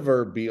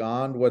deliver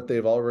beyond what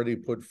they've already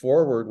put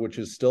forward, which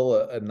is still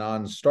a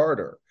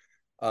non-starter.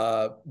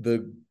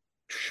 The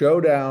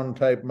showdown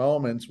type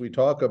moments we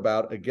talk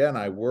about, again,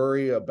 I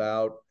worry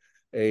about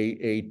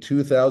a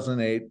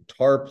 2008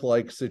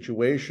 TARP-like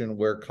situation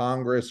where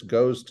Congress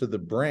goes to the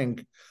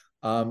brink,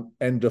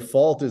 and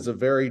default is a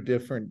very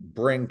different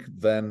brink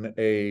than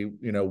a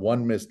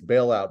one missed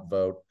bailout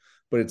vote,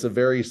 but it's a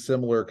very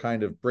similar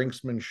kind of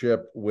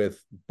brinksmanship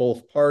with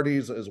both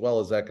parties as well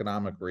as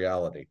economic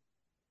reality.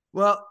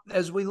 Well,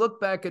 as we look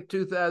back at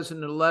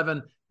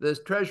 2011, the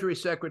Treasury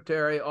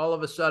Secretary all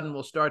of a sudden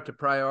will start to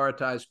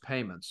prioritize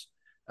payments.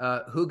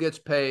 Who gets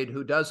paid,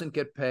 who doesn't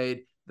get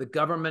paid. The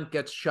government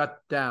gets shut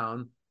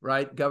down,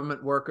 right?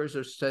 Government workers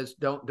says,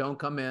 don't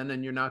come in,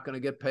 and you're not going to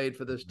get paid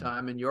for this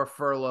time, and you're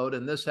furloughed,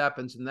 and this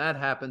happens and that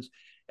happens.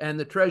 And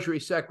the Treasury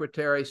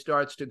Secretary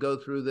starts to go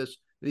through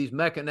these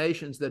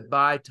machinations that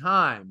buy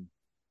time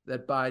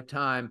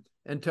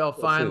until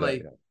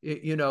finally,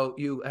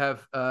 you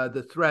have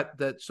the threat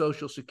that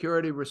Social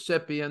Security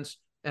recipients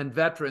and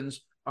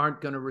veterans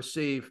aren't going to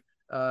receive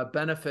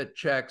benefit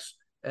checks,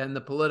 and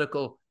the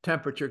political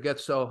temperature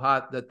gets so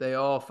hot that they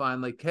all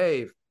finally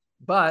cave.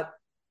 But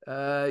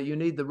you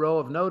need the row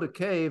of no to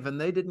cave, and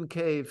they didn't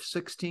cave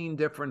 15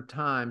 different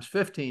times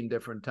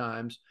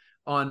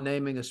on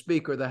naming a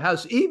Speaker of the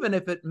House, even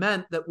if it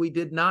meant that we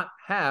did not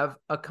have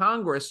a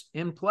Congress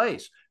in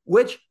place,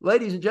 which,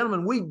 ladies and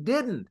gentlemen, we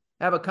didn't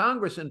have a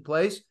Congress in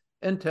place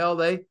until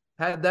they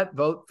had that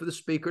vote for the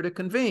Speaker to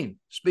convene.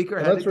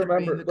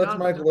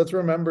 Let's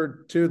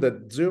remember too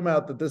that zoom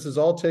out that this is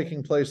all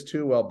taking place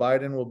too while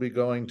Biden will be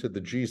going to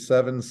the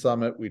G7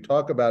 summit. We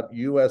talk about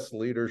U.S.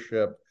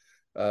 leadership,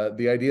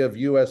 the idea of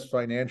U.S.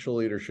 financial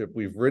leadership.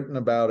 We've written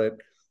about it.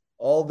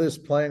 All this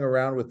playing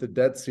around with the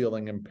debt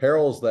ceiling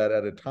imperils that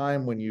at a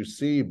time when you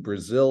see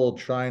Brazil,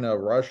 China,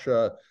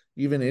 Russia,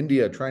 even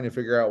India trying to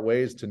figure out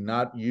ways to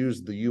not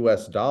use the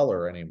U.S.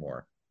 dollar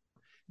anymore.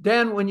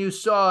 Dan, when you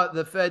saw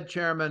the Fed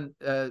chairman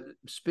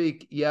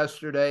speak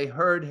yesterday,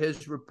 heard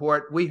his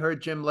report, we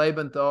heard Jim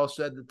Lebenthal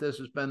said that this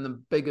has been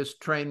the biggest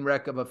train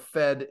wreck of a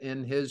Fed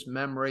in his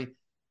memory.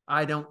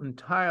 I don't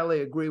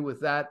entirely agree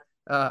with that.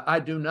 I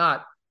do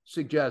not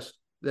suggest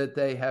that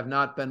they have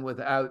not been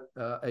without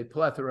a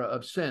plethora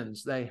of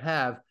sins. They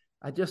have.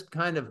 I just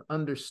kind of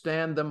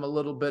understand them a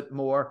little bit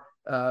more,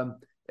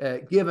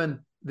 given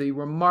the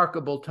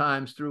remarkable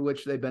times through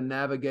which they've been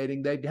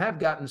navigating. They have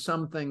gotten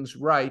some things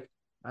right.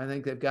 I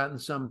think they've gotten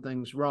some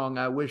things wrong.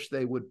 I wish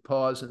they would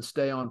pause and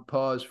stay on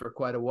pause for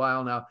quite a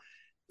while now.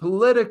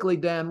 Politically,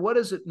 Dan, what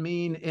does it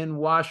mean in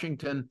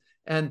Washington?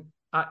 And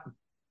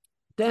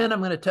Dan, I'm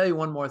going to tell you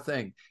one more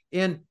thing.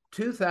 In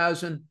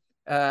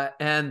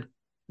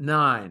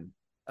 2009,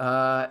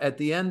 at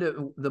the end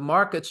of the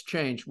markets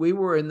changed. We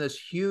were in this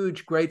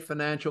huge, great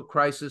financial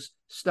crisis.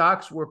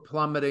 Stocks were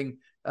plummeting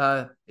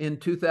in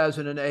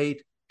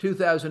 2008.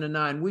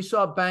 2009, we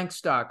saw bank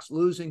stocks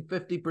losing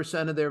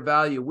 50% of their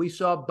value. We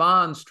saw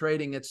bonds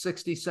trading at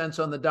 60 cents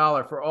on the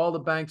dollar for all the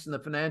banks and the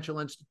financial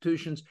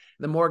institutions,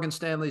 the Morgan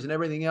Stanleys and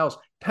everything else,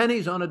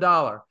 pennies on a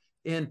dollar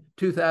in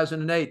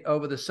 2008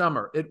 over the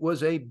summer. It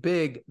was a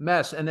big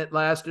mess, and it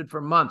lasted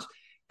for months.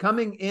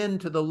 Coming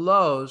into the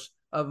lows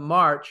of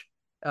March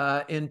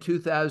in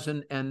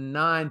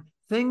 2009,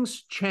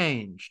 things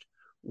changed.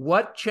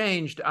 What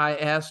changed? I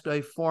asked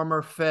a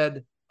former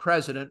Fed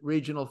president,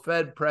 regional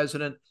Fed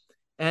president,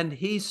 and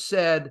he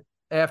said,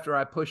 after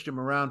I pushed him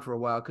around for a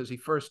while, because he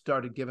first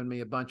started giving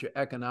me a bunch of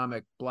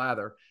economic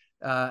blather,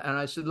 and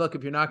I said, look,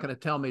 if you're not going to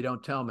tell me,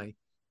 don't tell me.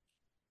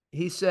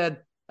 He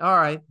said, all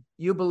right,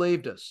 you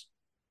believed us.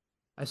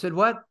 I said,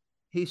 what?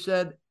 He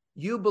said,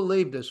 you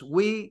believed us.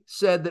 We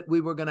said that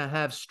we were going to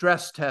have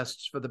stress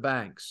tests for the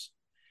banks,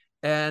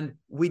 and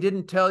we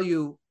didn't tell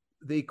you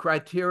the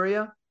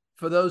criteria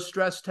for those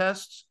stress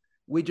tests.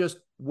 We just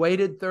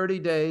waited 30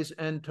 days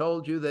and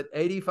told you that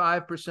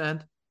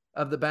 85%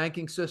 of the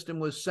banking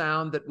system was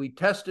sound, that we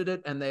tested it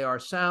and they are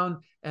sound,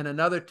 and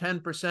another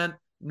 10%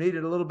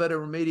 needed a little bit of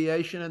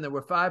remediation, and there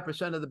were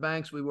 5% of the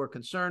banks we were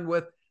concerned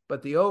with,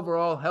 but the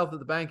overall health of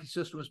the banking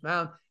system was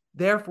sound.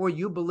 Therefore,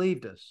 you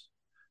believed us.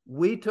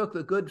 We took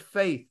the good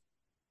faith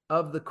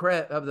of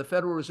the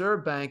Federal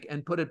Reserve Bank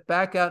and put it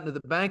back out into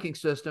the banking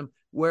system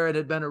where it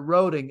had been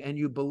eroding, and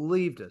you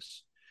believed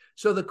us.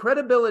 So the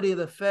credibility of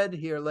the Fed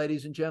here,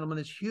 ladies and gentlemen,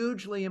 is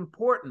hugely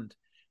important.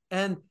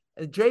 And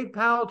Jay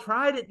Powell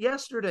tried it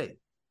yesterday.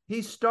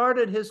 He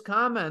started his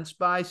comments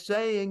by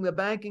saying the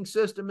banking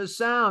system is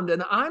sound,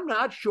 and I'm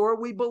not sure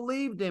we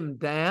believed him,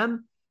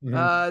 Dan.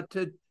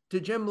 To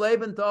Jim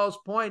Lebenthal's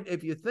point,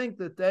 if you think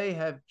that they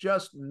have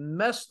just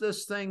messed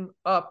this thing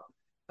up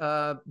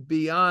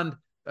beyond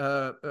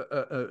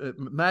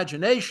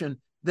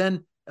imagination,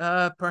 then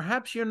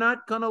perhaps you're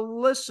not going to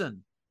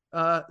listen.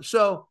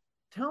 So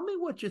tell me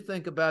what you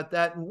think about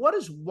that, and what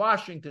is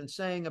Washington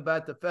saying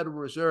about the Federal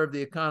Reserve,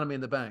 the economy,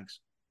 and the banks?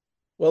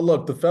 Well,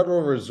 look, the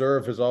Federal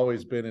Reserve has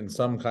always been in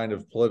some kind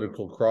of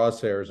political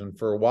crosshairs, and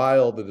for a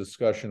while the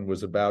discussion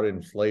was about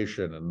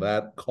inflation, and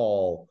that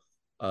call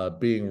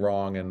being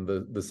wrong, and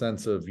the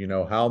sense of,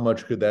 how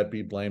much could that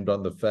be blamed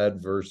on the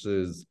Fed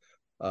versus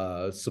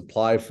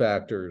supply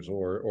factors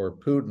or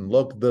Putin.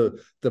 Look,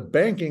 the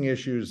banking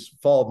issues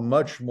fall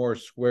much more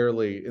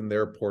squarely in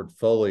their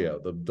portfolio.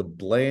 The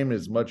blame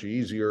is much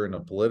easier in a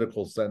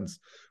political sense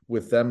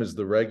with them as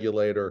the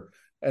regulator.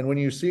 And when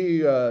you see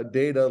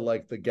data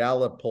like the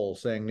Gallup poll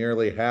saying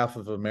nearly half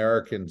of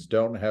Americans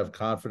don't have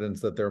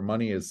confidence that their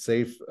money is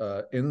safe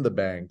in the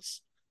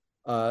banks,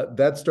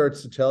 that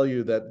starts to tell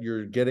you that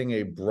you're getting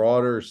a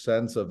broader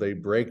sense of a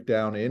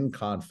breakdown in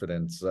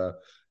confidence.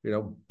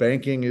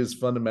 Banking is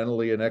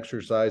fundamentally an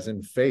exercise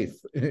in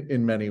faith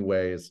in many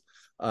ways.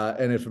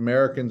 And if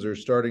Americans are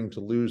starting to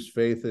lose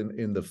faith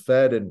in the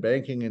Fed and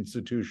banking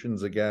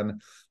institutions again,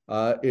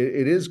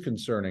 it is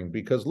concerning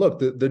because, look,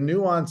 the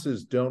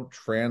nuances don't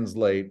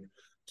translate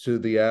to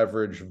the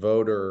average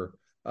voter.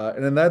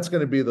 And then that's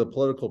going to be the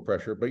political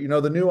pressure. But,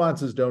 the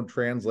nuances don't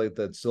translate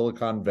that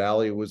Silicon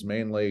Valley was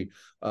mainly,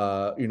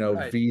 right.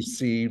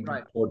 VC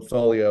right.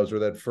 portfolios, or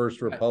that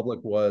First Republic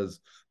right. was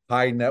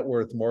high net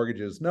worth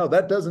mortgages. No,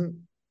 that doesn't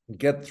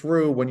get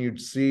through when you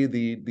see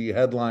the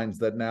headlines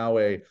that now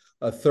a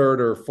third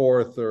or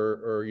fourth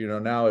or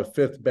now a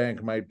fifth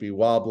bank might be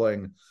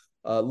wobbling.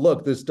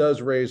 Look, this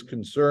does raise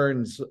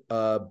concerns,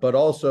 but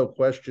also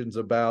questions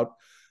about,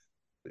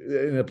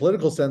 in a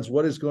political sense,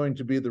 what is going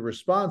to be the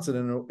response?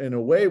 And in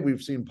a way,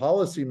 we've seen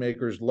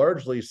policymakers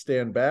largely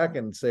stand back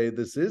and say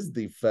this is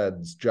the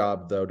Fed's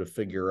job, though, to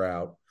figure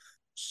out.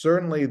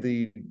 Certainly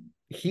the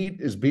heat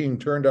is being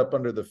turned up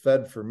under the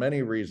Fed for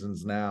many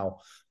reasons now,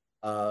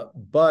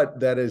 but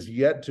that is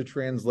yet to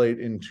translate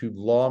into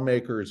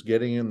lawmakers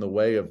getting in the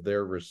way of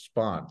their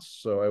response.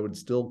 So I would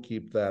still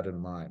keep that in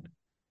mind.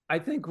 I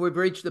think we've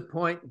reached the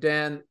point,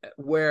 Dan,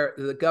 where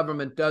the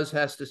government does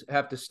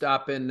have to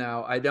stop in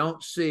now. I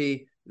don't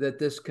see that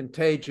this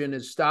contagion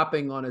is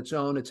stopping on its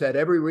own. It's had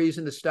every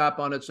reason to stop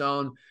on its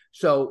own.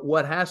 So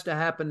what has to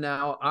happen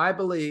now, I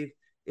believe,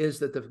 is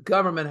that the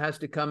government has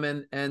to come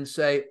in and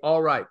say,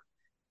 all right,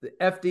 the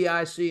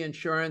FDIC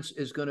insurance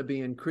is going to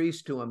be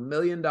increased to $1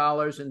 million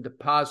in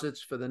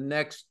deposits for the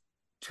next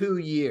 2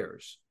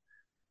 years,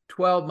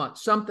 12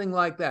 months, something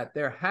like that.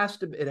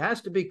 It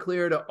has to be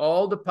clear to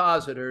all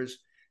depositors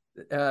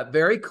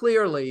very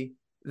clearly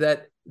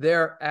that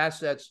their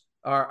assets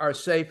are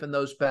safe in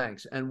those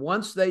banks. And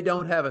once they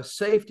don't have a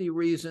safety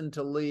reason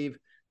to leave,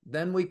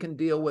 then we can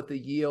deal with the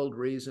yield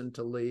reason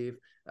to leave.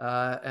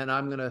 And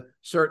I'm going to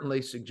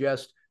certainly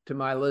suggest to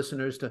my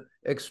listeners to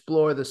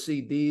explore the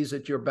CDs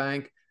at your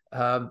bank.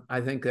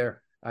 I think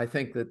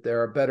that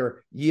there are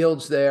better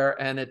yields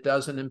there, and it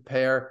doesn't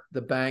impair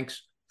the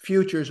bank's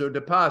futures or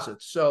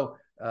deposits. So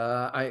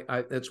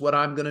that's what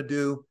I'm going to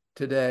do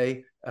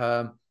today,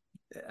 and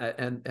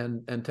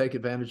take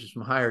advantage of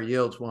some higher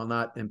yields while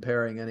not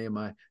impairing any of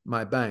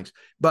my banks.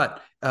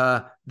 But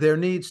there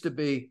needs to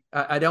be.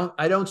 I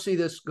don't see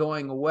this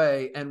going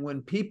away. And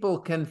when people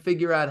can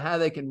figure out how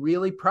they can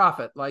really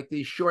profit, like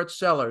these short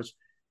sellers,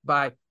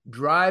 by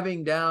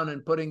driving down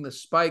and putting the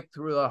spike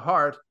through the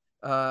heart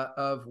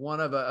of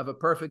a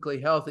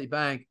perfectly healthy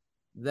bank,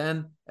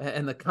 then,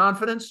 and the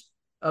confidence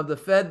of the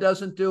Fed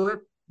doesn't do it,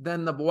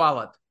 then the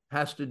wallet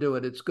has to do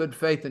it. It's good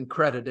faith and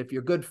credit. If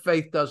your good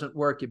faith doesn't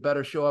work, you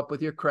better show up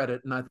with your credit.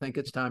 And I think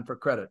it's time for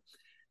credit.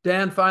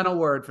 Dan, final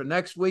word for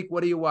next week.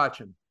 What are you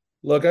watching?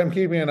 Look, I'm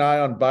keeping an eye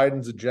on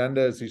Biden's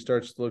agenda as he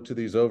starts to look to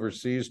these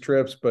overseas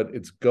trips, but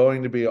it's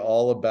going to be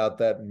all about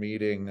that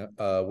meeting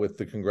with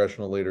the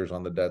congressional leaders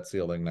on the debt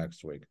ceiling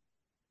next week.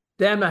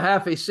 Dan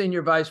Mahaffee,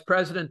 Senior Vice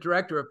President,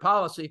 Director of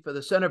Policy for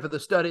the Center for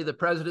the Study of the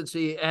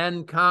Presidency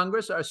and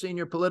Congress, our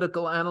senior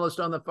political analyst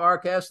on the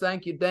FarrCast.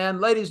 Thank you, Dan.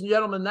 Ladies and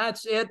gentlemen,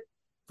 that's it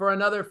for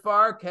another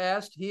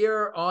FarrCast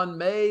here on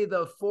May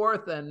the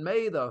 4th, and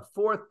may the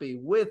 4th be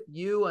with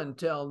you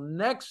until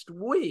next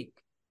week,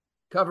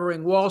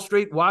 covering Wall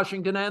Street,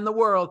 Washington, and the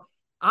world.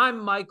 I'm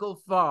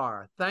Michael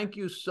Farr. Thank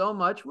you so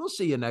much. We'll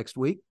see you next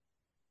week.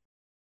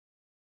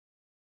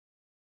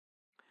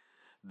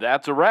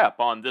 That's a wrap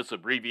on this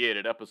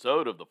abbreviated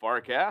episode of the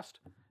FarrCast.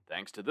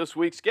 Thanks to this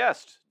week's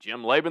guests,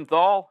 Jim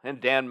Lebenthal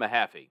and Dan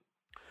Mahaffee.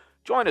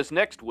 Join us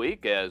next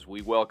week as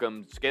we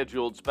welcome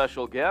scheduled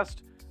special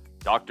guest,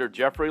 Dr.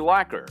 Jeffrey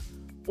Lacker,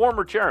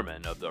 former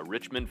chairman of the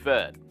Richmond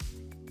Fed.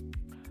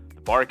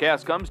 The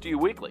FarrCast comes to you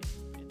weekly.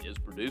 It is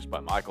produced by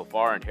Michael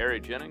Farr and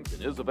Harry Jennings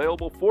and is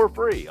available for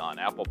free on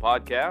Apple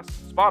Podcasts,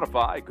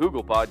 Spotify,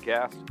 Google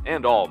Podcasts,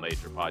 and all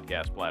major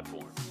podcast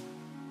platforms.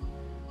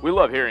 We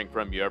love hearing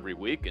from you every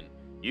week, and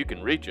you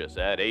can reach us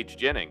at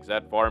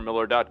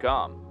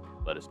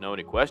hjennings@farmiller.com. Let us know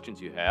any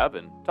questions you have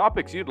and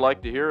topics you'd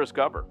like to hear us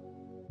cover.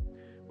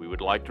 We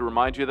would like to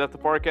remind you that the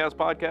FarrCast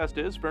podcast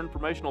is for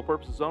informational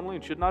purposes only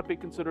and should not be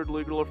considered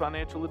legal or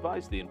financial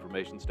advice. The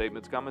information,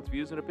 statements, comments,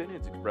 views, and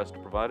opinions expressed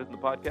or provided in the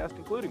podcast,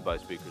 including by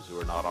speakers who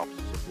are not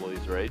officers,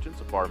 employees, or agents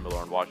of Farr,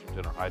 Miller &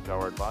 Washington or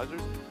Hightower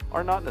Advisors,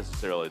 are not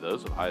necessarily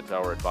those of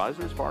Hightower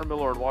Advisors, Farr,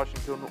 Miller &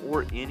 Washington,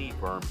 or any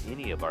firm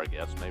any of our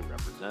guests may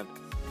represent.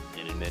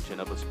 Any mention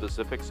of a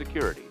specific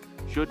security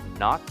should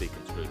not be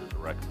construed as a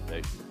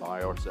recommendation to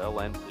buy or sell,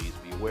 and please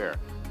be aware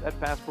that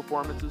past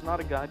performance is not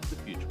a guide to the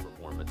future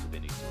performance of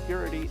any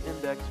security,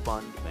 index,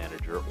 fund,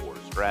 manager, or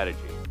strategy.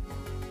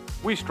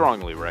 We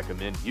strongly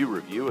recommend you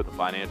review with a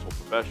financial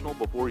professional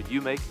before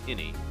you make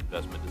any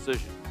investment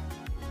decision.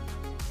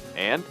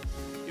 And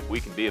if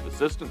we can be of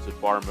assistance at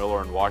Farr,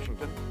 Miller &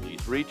 Washington,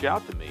 please reach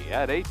out to me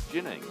at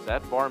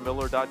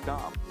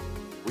hjennings@farrmiller.com.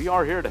 We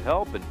are here to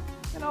help, and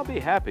I'll be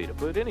happy to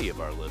put any of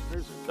our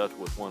listeners in touch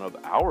with one of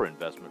our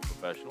investment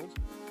professionals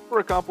for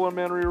a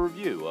complimentary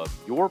review of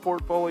your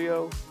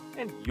portfolio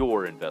and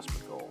your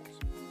investment goals.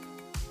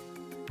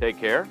 Take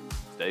care,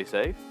 stay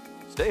safe,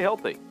 stay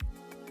healthy.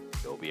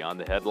 Go beyond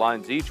the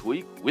headlines each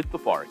week with the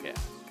FarrCast.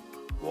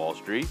 Wall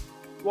Street,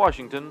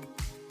 Washington,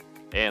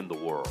 and the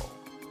world.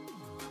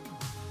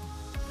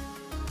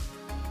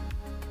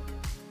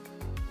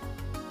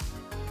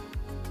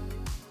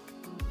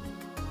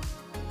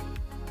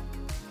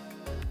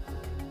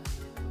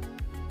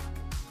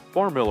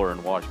 Farr, Miller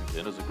 &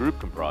 Washington is a group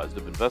comprised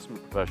of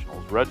investment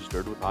professionals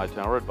registered with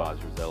Hightower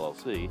Advisors,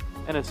 LLC,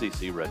 and a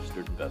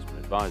SEC-registered investment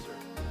advisor.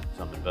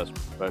 Some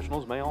investment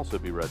professionals may also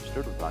be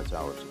registered with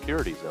Hightower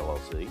Securities,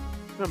 LLC,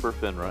 member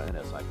FINRA and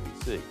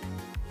SIPC.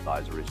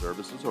 Advisory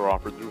services are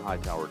offered through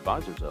Hightower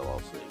Advisors,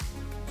 LLC.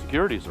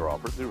 Securities are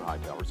offered through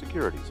Hightower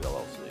Securities,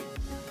 LLC.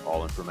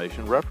 All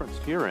information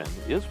referenced herein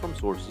is from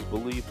sources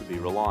believed to be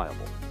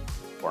reliable.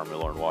 Farr,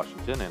 Miller &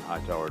 Washington and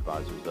Hightower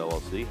Advisors,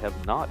 LLC have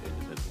not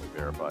independently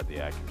verified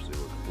the accuracy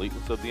or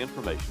completeness of the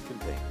information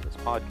contained in this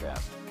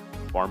podcast.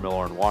 Farr,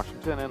 Miller &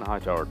 Washington and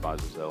Hightower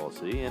Advisors,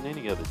 LLC and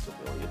any of its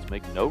affiliates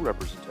make no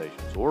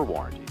representations or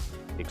warranties,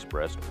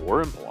 expressed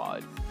or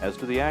implied, as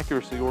to the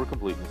accuracy or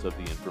completeness of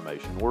the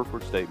information or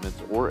for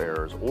statements or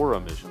errors or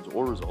omissions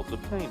or results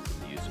obtained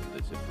from the use of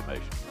this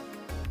information.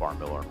 Farr,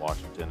 Miller &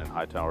 Washington and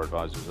Hightower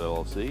Advisors,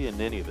 LLC and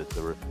any of its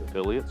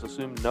affiliates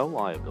assume no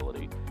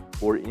liability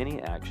for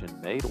any action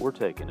made or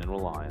taken in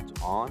reliance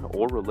on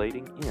or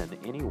relating in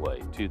any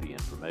way to the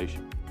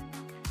information.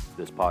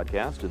 This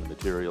podcast and the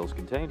materials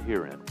contained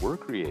herein were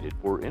created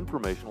for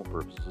informational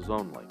purposes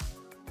only.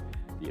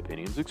 The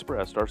opinions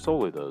expressed are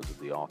solely those of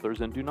the authors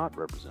and do not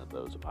represent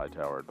those of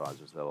Hightower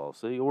Advisors,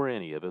 LLC or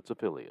any of its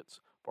affiliates.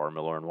 Farr,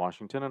 Miller &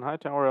 Washington and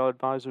Hightower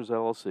Advisors,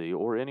 LLC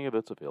or any of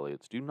its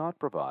affiliates do not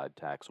provide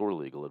tax or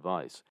legal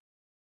advice.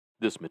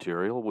 This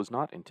material was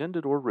not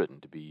intended or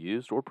written to be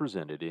used or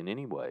presented in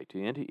any way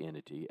to any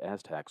entity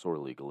as tax or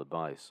legal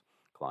advice.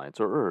 Clients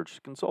are urged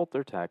to consult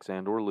their tax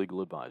and or legal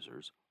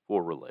advisors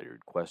for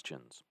related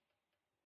questions.